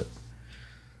several, but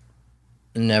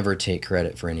never take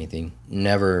credit for anything.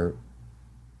 Never.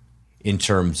 In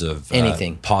terms of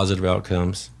anything. Positive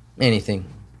outcomes? Anything.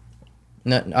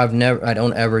 I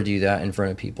don't ever do that in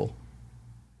front of people.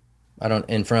 I don't,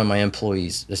 in front of my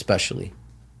employees especially.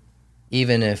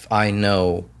 Even if I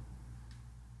know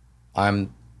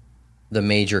I'm the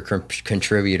major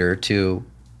contributor to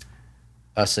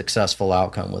a successful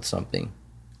outcome with something,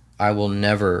 I will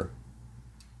never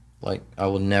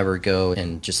go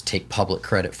and just take public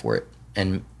credit for it,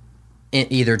 and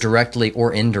either directly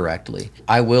or indirectly.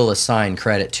 I will assign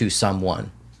credit to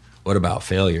someone. What about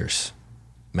failures,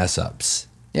 mess ups?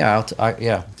 Yeah,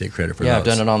 take credit for those. Yeah, I've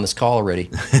done it on this call already.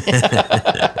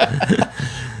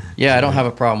 Yeah, I don't have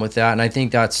a problem with that, and I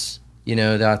think that's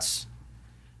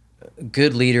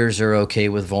good leaders are okay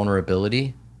with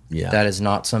vulnerability. Yeah. That is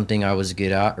not something I was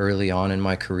good at early on in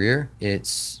my career. It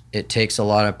takes a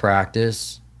lot of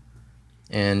practice,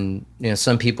 and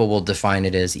some people will define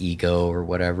it as ego or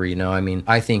whatever.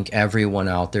 I think everyone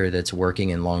out there that's working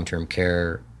in long-term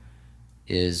care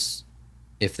is,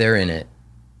 if they're in it,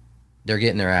 they're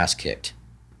getting their ass kicked,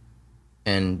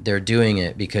 and they're doing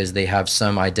it because they have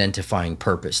some identifying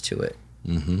purpose to it.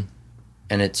 And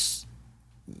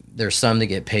there's some that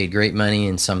get paid great money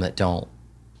and some that don't.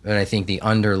 But I think the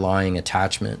underlying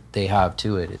attachment they have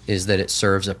to it is that it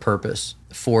serves a purpose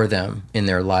for them in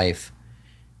their life.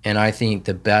 And I think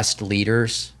the best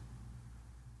leaders,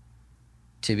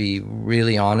 to be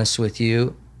really honest with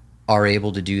you, are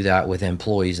able to do that with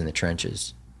employees in the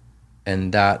trenches.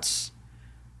 And that's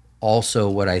also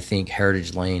what I think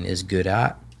Heritage Lane is good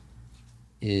at,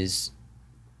 is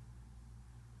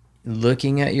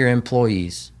looking at your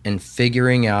employees and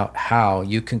figuring out how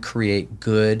you can create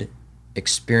good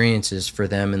experiences for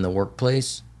them in the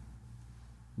workplace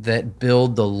that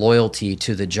build the loyalty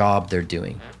to the job they're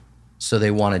doing. So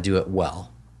they want to do it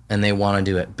well and they want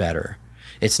to do it better.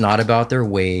 It's not about their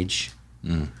wage.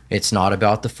 It's not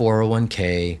about the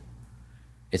 401k.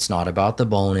 It's not about the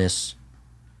bonus.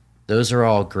 Those are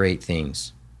all great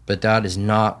things, but that is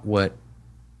not what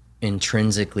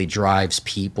intrinsically drives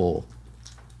people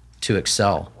to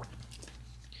excel.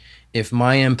 If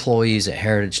my employees at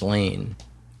Heritage Lane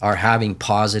are having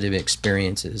positive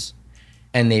experiences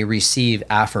and they receive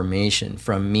affirmation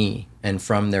from me and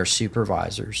from their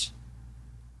supervisors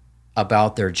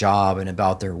about their job and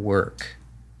about their work,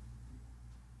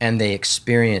 and they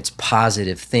experience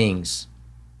positive things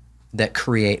that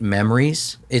create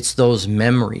memories, it's those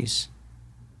memories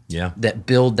that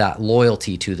build that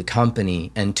loyalty to the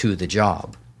company and to the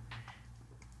job.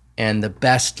 And the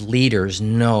best leaders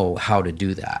know how to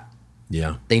do that.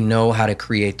 Yeah. They know how to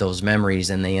create those memories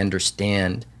and they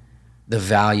understand the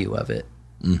value of it.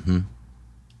 Mm-hmm.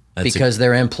 Because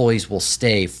their employees will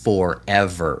stay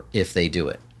forever if they do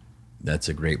it. That's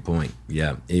a great point.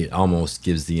 Yeah. It almost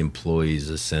gives the employees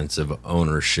a sense of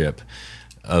ownership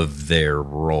of their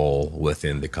role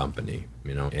within the company,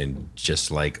 you know, and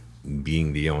just like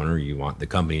being the owner, you want the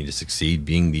company to succeed.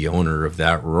 Being the owner of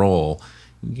that role,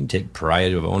 you can take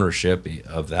pride of ownership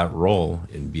of that role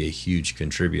and be a huge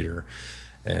contributor.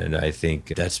 And I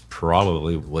think that's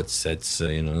probably what sets,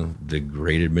 the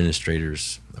great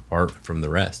administrators apart from the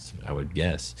rest, I would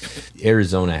guess.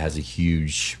 Arizona has a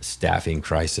huge staffing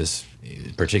crisis,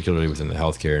 particularly within the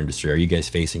healthcare industry. Are you guys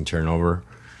facing turnover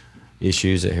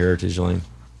issues at Heritage Lane?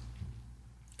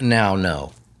 Now,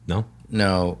 no. No?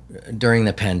 No. During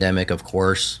the pandemic, of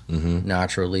course,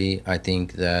 naturally, I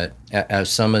think that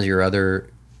as some of your other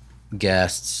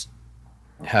guests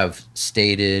have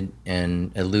stated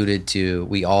and alluded to,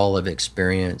 we all have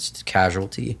experienced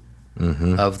casualty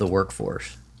of the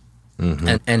workforce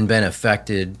and been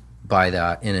affected by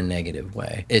that in a negative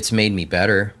way. It's made me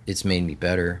better.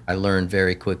 I learned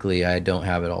very quickly I don't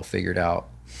have it all figured out.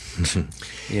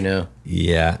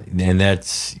 Yeah. And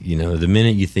that's, the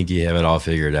minute you think you have it all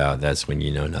figured out, that's when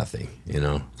you know nothing,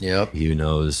 Yep. Who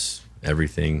knows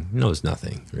everything knows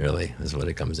nothing, really, is what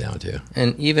it comes down to.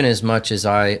 And even as much as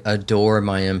I adore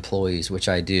my employees, which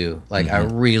I do, I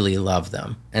really love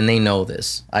them, and they know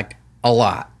this, a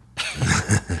lot.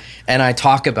 And I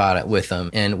talk about it with them,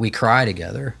 and we cry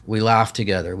together, we laugh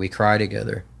together, we cry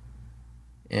together.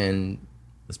 And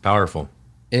it's powerful.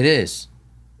 It is.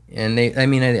 And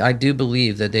I do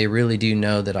believe that they really do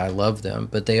know that I love them,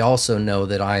 but they also know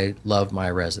that I love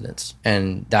my residents,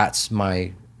 and that's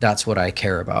what I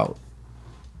care about.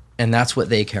 And that's what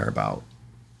they care about.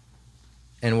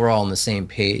 And we're all on the same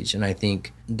page. And I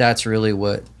think that's really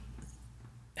what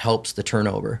helps the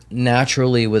turnover.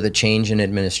 Naturally, with a change in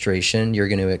administration, you're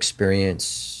going to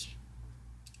experience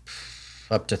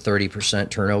up to 30%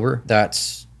 turnover.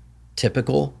 That's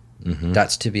typical.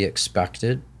 That's to be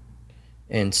expected.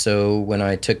 And so when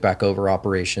I took back over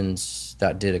operations,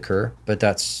 that did occur. But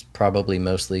that's probably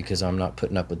mostly because I'm not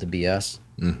putting up with the BS.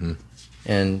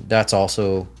 And that's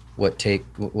also what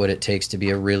it takes to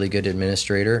be a really good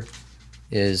administrator,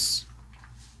 is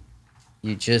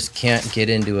you just can't get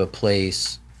into a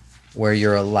place where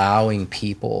you're allowing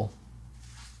people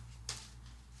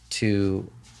to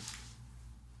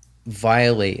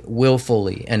violate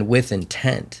willfully and with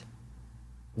intent,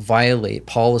 violate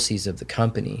policies of the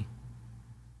company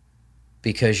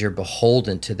because you're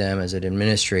beholden to them as an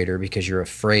administrator, because you're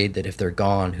afraid that if they're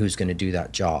gone, who's going to do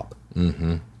that job?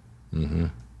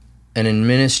 An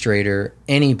administrator,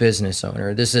 any business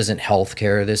owner, this isn't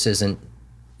healthcare, this isn't,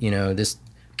 this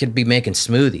could be making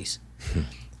smoothies.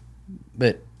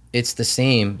 But it's the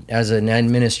same as an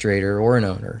administrator or an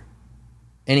owner.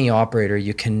 Any operator,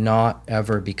 you cannot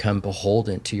ever become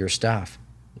beholden to your staff.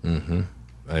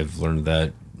 I've learned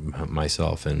that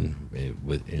myself in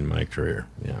my career,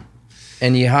 yeah.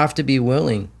 And you have to be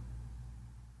willing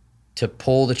to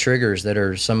pull the triggers that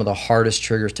are some of the hardest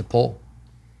triggers to pull.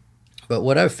 But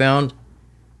what I've found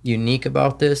unique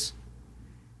about this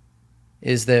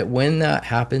is that when that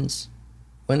happens,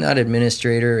 when that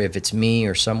administrator, if it's me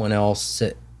or someone else,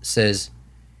 says,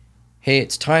 hey,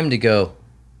 it's time to go,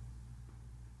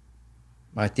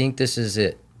 I think this is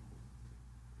it,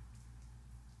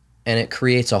 and it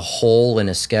creates a hole in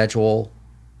a schedule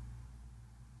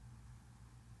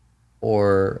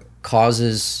or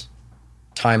causes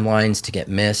timelines to get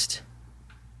missed,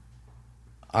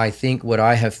 I think what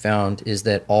I have found is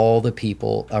that all the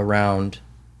people around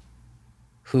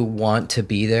who want to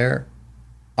be there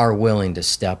are willing to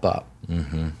step up.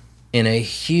 in a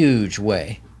huge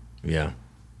way Yeah.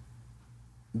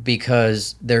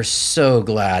 because they're so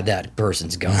glad that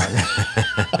person's gone.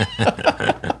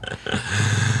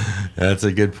 That's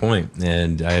a good point,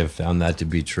 and I have found that to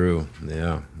be true.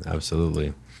 Yeah,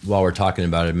 absolutely. While we're talking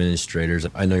about administrators,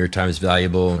 I know your time is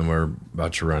valuable and we're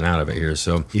about to run out of it here.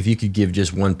 So if you could give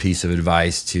just one piece of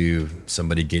advice to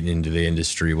somebody getting into the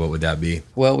industry, what would that be?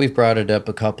 Well, we've brought it up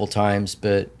a couple times,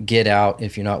 but get out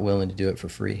if you're not willing to do it for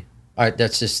free.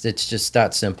 It's just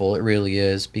that simple. It really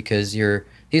is, because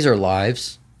these are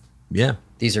lives. Yeah.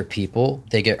 These are people.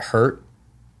 They get hurt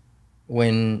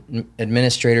when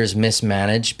administrators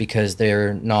mismanage because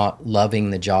they're not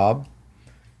loving the job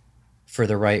for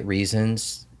the right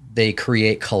reasons. They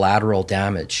create collateral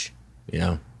damage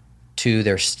Yeah. to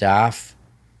their staff,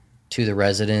 to the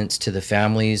residents, to the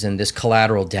families, and this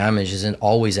collateral damage isn't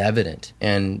always evident.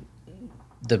 And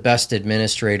the best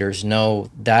administrators know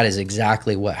that is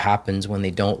exactly what happens when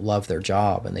they don't love their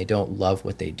job and they don't love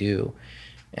what they do.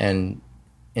 And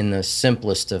in the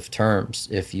simplest of terms,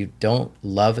 if you don't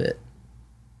love it,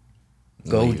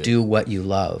 go do what you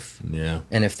love. Yeah.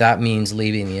 And if that means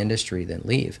leaving the industry, then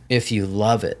leave. If you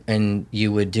love it and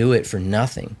you would do it for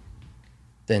nothing,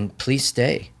 then please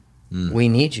stay. We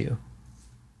need you.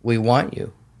 We want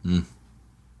you.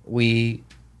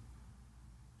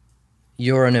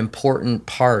 You're an important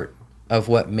part of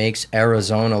what makes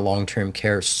Arizona long-term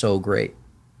care so great.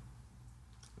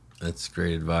 That's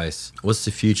great advice. What's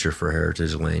the future for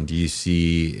Heritage Lane? Do you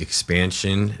see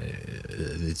expansion?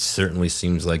 It certainly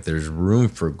seems like there's room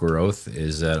for growth.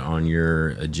 Is that on your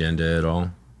agenda at all?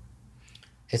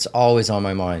 It's always on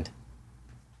my mind.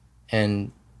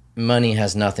 And money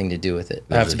has nothing to do with it.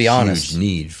 I have to be honest. There's a huge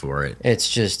need for it. It's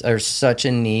just, there's such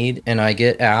a need, and I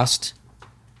get asked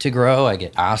to grow. I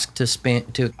get asked to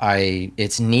spend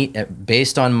it's neat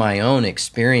based on my own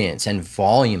experience and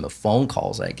volume of phone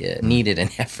calls I get, needed in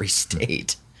every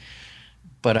state.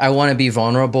 But I want to be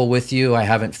vulnerable with you. I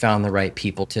haven't found the right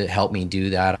people to help me do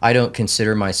that. I don't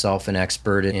consider myself an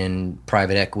expert in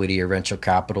private equity or venture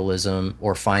capitalism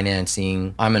or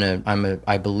financing.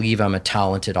 I believe I'm a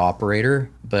talented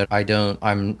operator, but I don't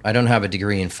have a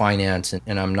degree in finance,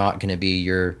 and I'm not going to be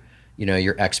your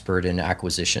expert in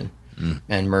acquisition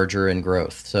and merger and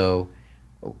growth. So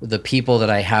the people that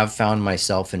I have found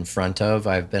myself in front of,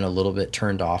 I've been a little bit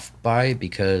turned off by,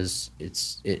 because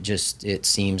it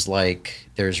seems like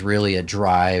there's really a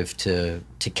drive to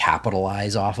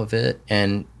capitalize off of it.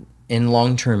 And in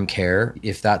long-term care,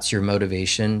 if that's your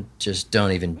motivation, just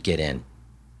don't even get in.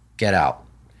 Get out.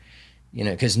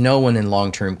 Because no one in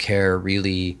long-term care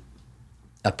really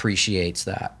appreciates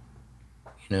that.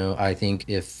 I think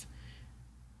if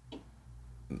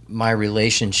my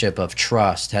relationship of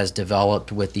trust has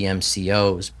developed with the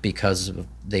MCOs because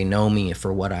they know me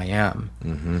for what I am,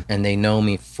 and they know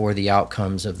me for the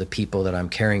outcomes of the people that I'm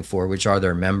caring for, which are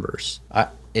their members.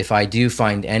 If I do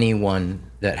find anyone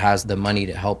that has the money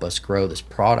to help us grow this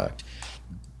product,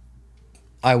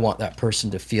 I want that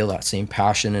person to feel that same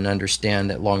passion and understand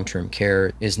that long-term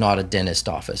care is not a dentist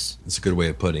office. That's a good way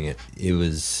of putting it. It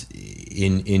was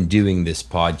in doing this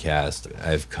podcast,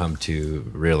 I've come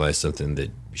to realize something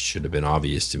that should have been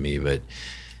obvious to me, but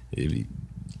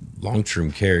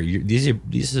long-term care, these are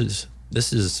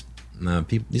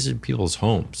people's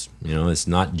homes. It's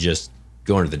not just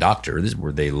going to the doctor. This is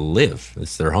where they live.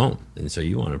 It's their home. And so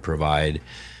you want to provide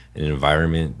an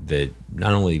environment that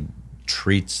not only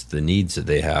treats the needs that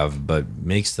they have, but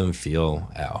makes them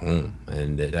feel at home.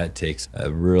 And that takes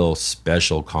a real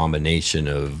special combination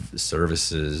of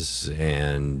services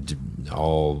and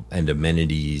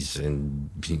amenities and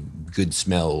good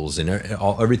smells and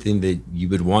everything that you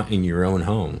would want in your own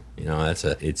home.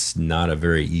 It's not a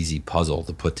very easy puzzle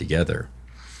to put together,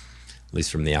 at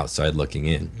least from the outside looking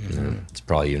in. It's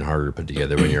probably even harder to put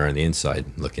together when you're on the inside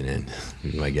looking in,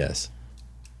 my guess.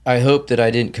 I hope that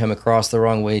I didn't come across the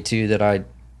wrong way too, that I,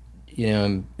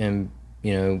 am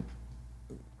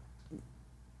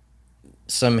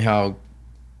somehow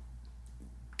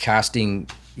casting,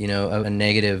 a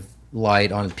negative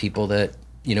light on people that,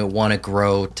 want to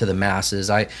grow to the masses.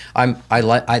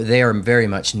 They are very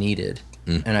much needed.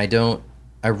 And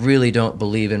I really don't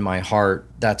believe in my heart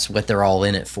that's what they're all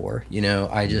in it for.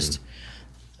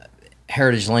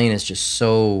 Heritage Lane is just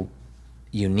so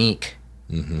unique.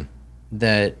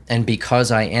 That, and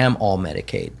because I am all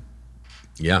Medicaid.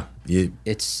 Yeah.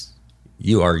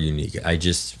 You are unique.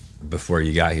 Before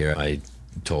you got here, I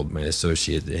told my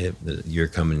associate that you're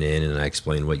coming in, and I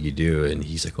explained what you do, and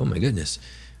he's like, oh my goodness,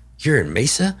 you're in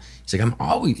Mesa? He's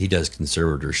like, he does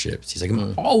conservatorships. He's like,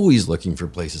 I'm always looking for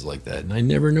places like that, and I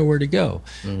never know where to go.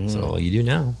 So you do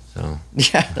now. So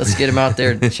yeah, let's get him out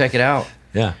there and check it out.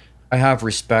 Yeah. I have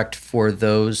respect for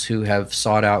those who have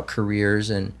sought out careers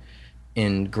and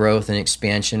in growth and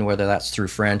expansion, whether that's through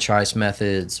franchise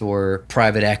methods or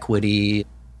private equity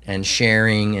and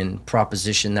sharing and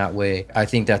proposition that way. I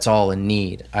think that's all a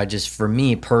need. For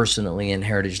me personally, in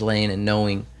Heritage Lane and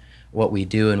knowing what we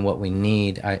do and what we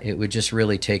need, it would just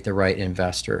really take the right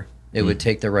investor. It would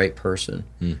take the right person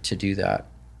to do that.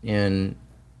 And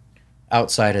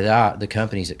outside of that, the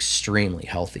company's extremely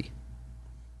healthy.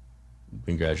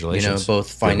 Congratulations.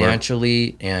 Both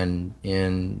financially and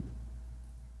in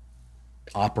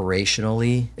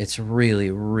operationally, it's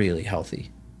really, really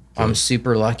healthy. Good. I'm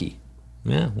super lucky.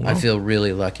 Yeah. Well, I feel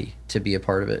really lucky to be a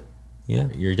part of it. Yeah,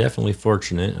 you're definitely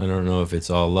fortunate. I don't know if it's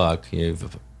all luck.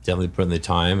 You've definitely put in the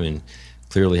time and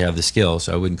clearly have the skill.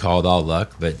 So I wouldn't call it all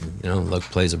luck, but luck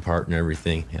plays a part in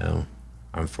everything.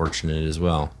 I'm fortunate as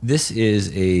well. This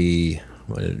is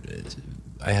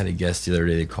I had a guest the other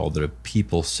day, they called it a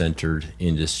people-centered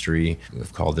industry.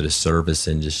 We've called it a service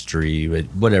industry, but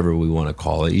whatever we want to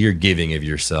call it, you're giving of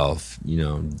yourself,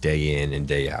 day in and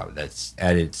day out. That's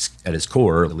at its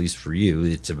core, at least for you,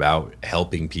 it's about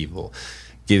helping people,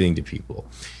 giving to people.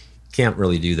 Can't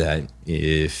really do that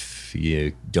if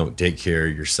you don't take care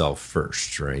of yourself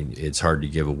first, right? It's hard to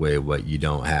give away what you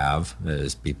don't have,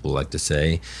 as people like to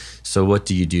say. So what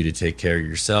do you do to take care of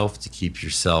yourself, to keep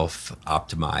yourself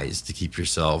optimized, to keep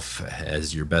yourself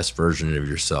as your best version of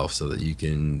yourself so that you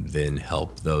can then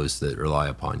help those that rely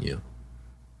upon you?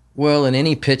 Well, in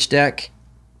any pitch deck,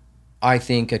 I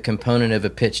think a component of a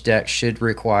pitch deck should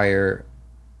require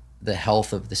the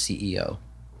health of the CEO.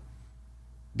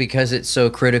 Because it's so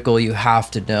critical, you have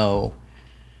to know,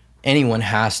 anyone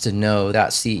has to know that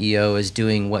CEO is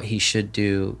doing what he should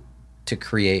do to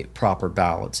create proper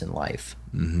balance in life.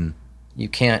 Mm-hmm. You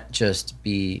can't just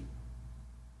be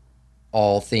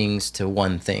all things to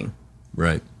one thing.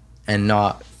 Right. And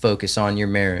not focus on your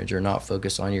marriage or not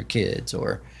focus on your kids.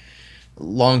 Or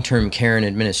long-term care and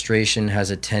administration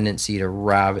has a tendency to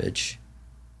ravage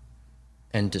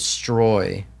and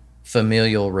destroy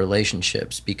familial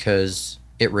relationships because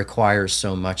it requires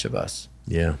so much of us.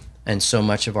 Yeah. And so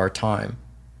much of our time.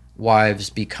 Wives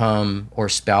become, or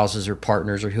spouses or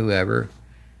partners or whoever,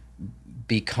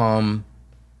 become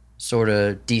sort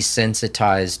of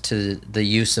desensitized to the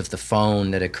use of the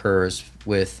phone that occurs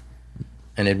with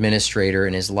an administrator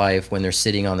in his life when they're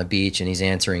sitting on the beach and he's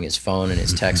answering his phone and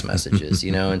his text messages,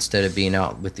 instead of being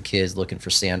out with the kids looking for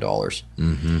sand dollars.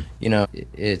 Mm-hmm.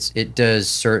 It does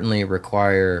certainly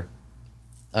require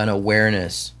an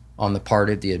awareness on the part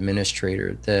of the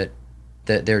administrator that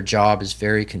their job is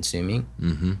very consuming,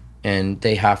 mm-hmm. and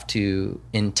they have to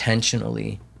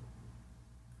intentionally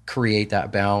create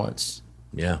that balance.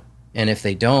 Yeah. And if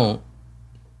they don't,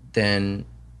 then,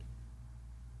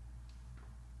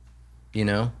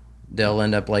 they'll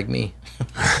end up like me,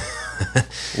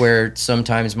 where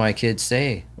sometimes my kids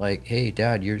say, like, "Hey,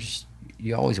 Dad,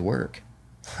 you always work,"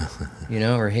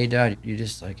 or "Hey, Dad,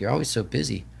 you're always so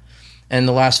busy." And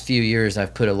the last few years,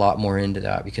 I've put a lot more into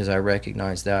that because I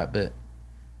recognize that. But,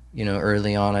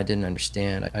 early on, I didn't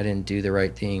understand. I didn't do the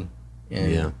right thing.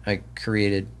 And I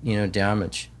created,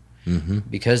 damage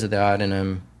because of that. And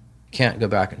I can't go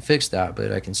back and fix that,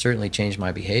 but I can certainly change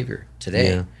my behavior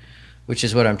today, which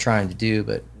is what I'm trying to do.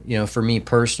 But, for me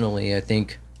personally, I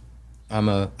think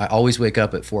I always wake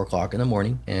up at 4 o'clock in the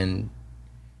morning and,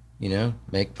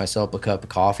 make myself a cup of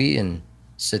coffee and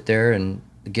sit there and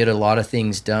get a lot of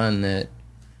things done that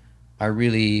I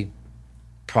really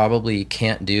probably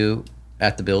can't do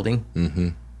at the building, mm-hmm.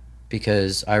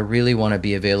 because I really want to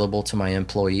be available to my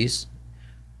employees,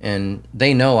 and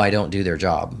they know I don't do their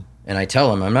job, and I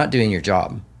tell them, I'm not doing your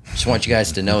job. I just want you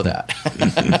guys to know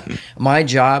that. My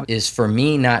job is for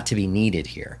me not to be needed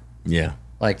here. Yeah.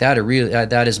 Like that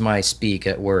is my speak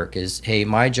at work is, hey,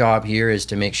 my job here is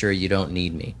to make sure you don't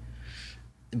need me.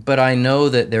 But I know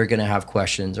that they're going to have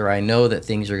questions, or I know that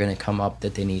things are going to come up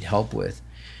that they need help with.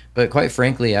 But quite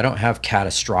frankly, I don't have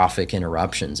catastrophic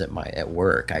interruptions at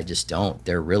work. I just don't.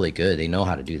 They're really good. They know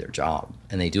how to do their job,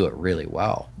 and they do it really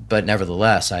well. But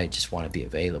nevertheless, I just want to be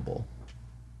available.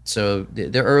 So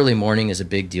the early morning is a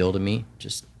big deal to me,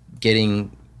 just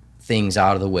getting things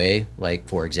out of the way, like,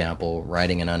 for example,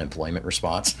 writing an unemployment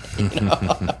response.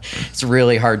 It's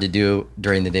really hard to do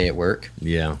during the day at work.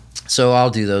 Yeah. So I'll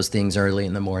do those things early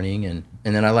in the morning, and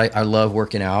then I love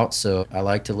working out, so I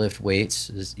like to lift weights.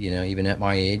 Even at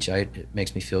my age, it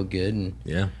makes me feel good, and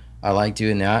I like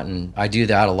doing that, and I do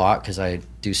that a lot because I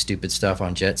do stupid stuff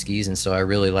on jet skis, and so I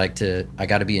really I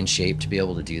got to be in shape to be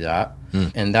able to do that,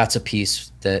 and that's a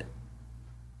piece that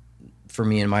for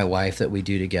me and my wife that we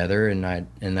do together, and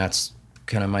that's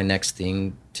kind of my next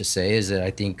thing to say is that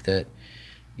I think that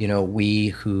we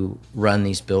who run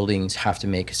these buildings have to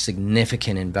make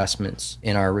significant investments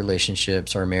in our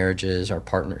relationships, our marriages, our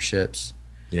partnerships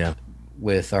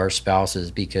with our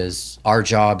spouses, because our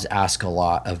jobs ask a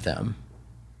lot of them.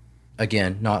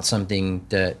 Again, not something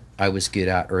that I was good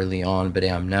at early on, but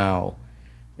am now,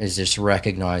 is just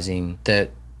recognizing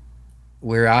that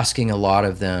we're asking a lot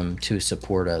of them to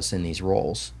support us in these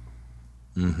roles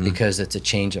because it's a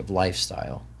change of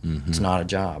lifestyle. It's not a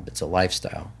job, it's a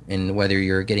lifestyle. And whether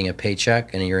you're getting a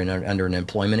paycheck and you're under an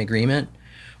employment agreement,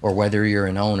 or whether you're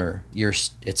an owner,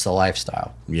 it's a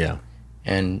lifestyle. Yeah.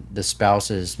 And the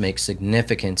spouses make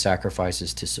significant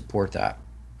sacrifices to support that.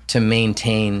 To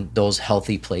maintain those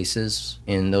healthy places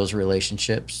in those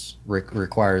relationships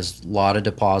requires a lot of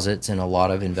deposits and a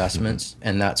lot of investments.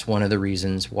 And that's one of the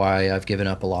reasons why I've given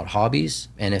up a lot of hobbies.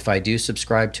 And if I do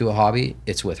subscribe to a hobby,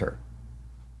 it's with her.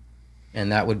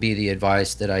 And that would be the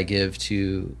advice that I give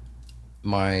to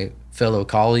my fellow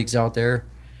colleagues out there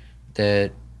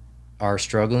that are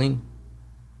struggling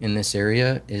in this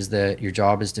area, is that your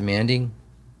job is demanding.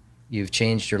 You've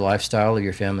changed your lifestyle or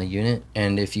your family unit.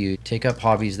 And if you take up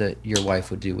hobbies that your wife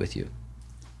would do with you.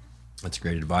 That's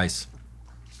great advice.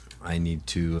 I need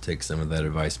to take some of that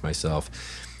advice myself.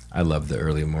 I love the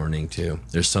early morning too.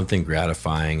 There's something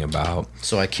gratifying about.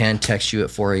 So I can text you at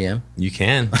 4 a.m.? You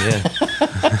can, yeah.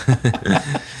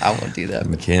 I won't do that.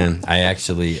 You can.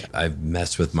 I've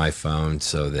messed with my phone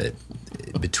so that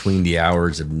between the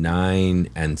hours of 9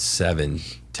 and 7,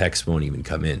 texts won't even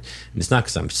come in. And it's not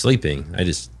because I'm sleeping. I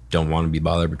just don't want to be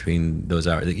bothered between those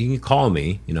hours. You can call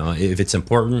me, if it's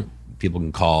important, people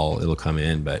can call, it'll come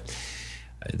in. But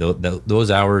those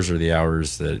hours are the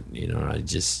hours that, I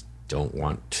just don't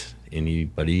want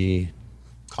anybody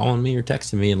calling me or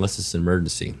texting me unless it's an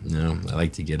emergency. I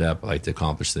like to get up. I like to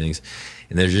accomplish things.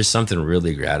 And there's just something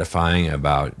really gratifying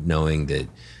about knowing that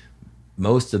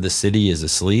most of the city is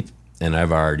asleep and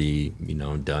I've already,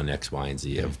 done X, Y, and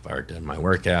Z. I've already done my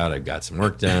workout. I've got some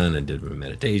work done. I did my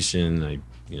meditation.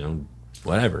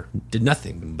 Whatever. Did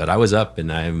nothing. But I was up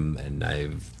and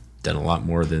I've done a lot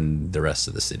more than the rest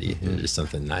of the city. And there's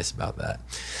something nice about that.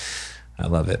 I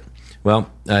love it.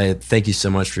 Well, thank you so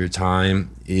much for your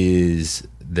time. Is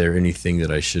there anything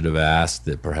that I should have asked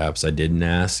that perhaps I didn't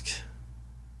ask?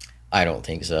 I don't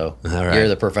think so. All right. You're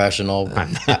the professional.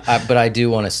 But I do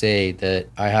want to say that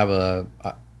I have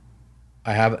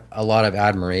a lot of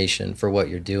admiration for what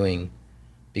you're doing,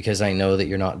 because I know that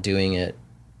you're not doing it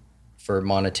for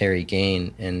monetary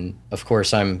gain. And of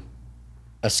course, I'm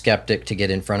a skeptic to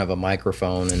get in front of a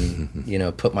microphone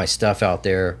and, put my stuff out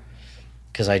there,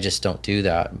 because I just don't do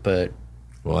that. But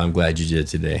well, I'm glad you did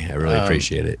today. I really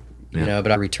appreciate it. Yeah.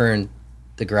 But I return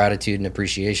the gratitude and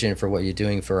appreciation for what you're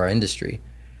doing for our industry.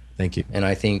 Thank you. And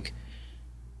I think,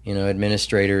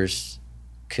 administrators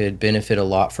could benefit a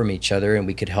lot from each other, and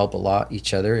we could help a lot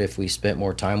each other if we spent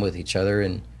more time with each other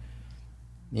and,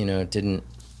 didn't,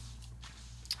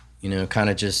 kind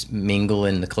of just mingle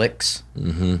in the cliques.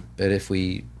 But if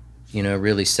we,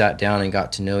 really sat down and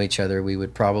got to know each other, we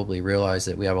would probably realize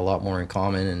that we have a lot more in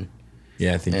common, and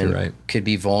I think you're right. Could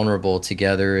be vulnerable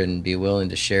together and be willing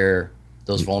to share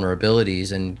those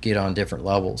vulnerabilities and get on different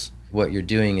levels. What you're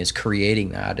doing is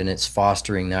creating that, and it's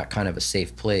fostering that kind of a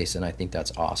safe place, and I think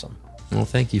that's awesome. Well,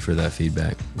 thank you for that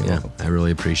feedback. I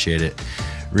really appreciate it.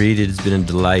 Reed, it has been a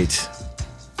delight.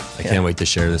 I can't wait to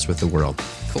share this with the world.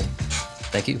 Cool.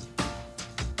 Thank you.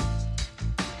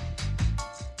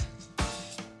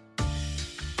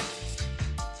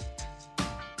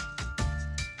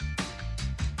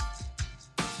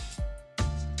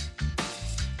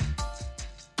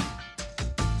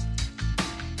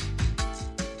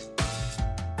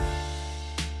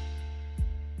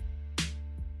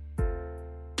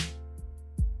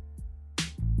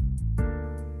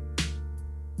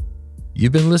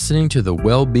 You've been listening to the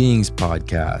Well-Beings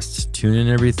Podcast. Tune in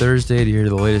every Thursday to hear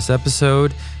the latest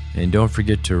episode. And don't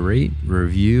forget to rate,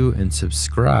 review, and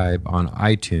subscribe on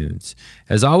iTunes.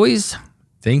 As always,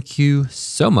 thank you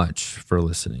so much for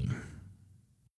listening.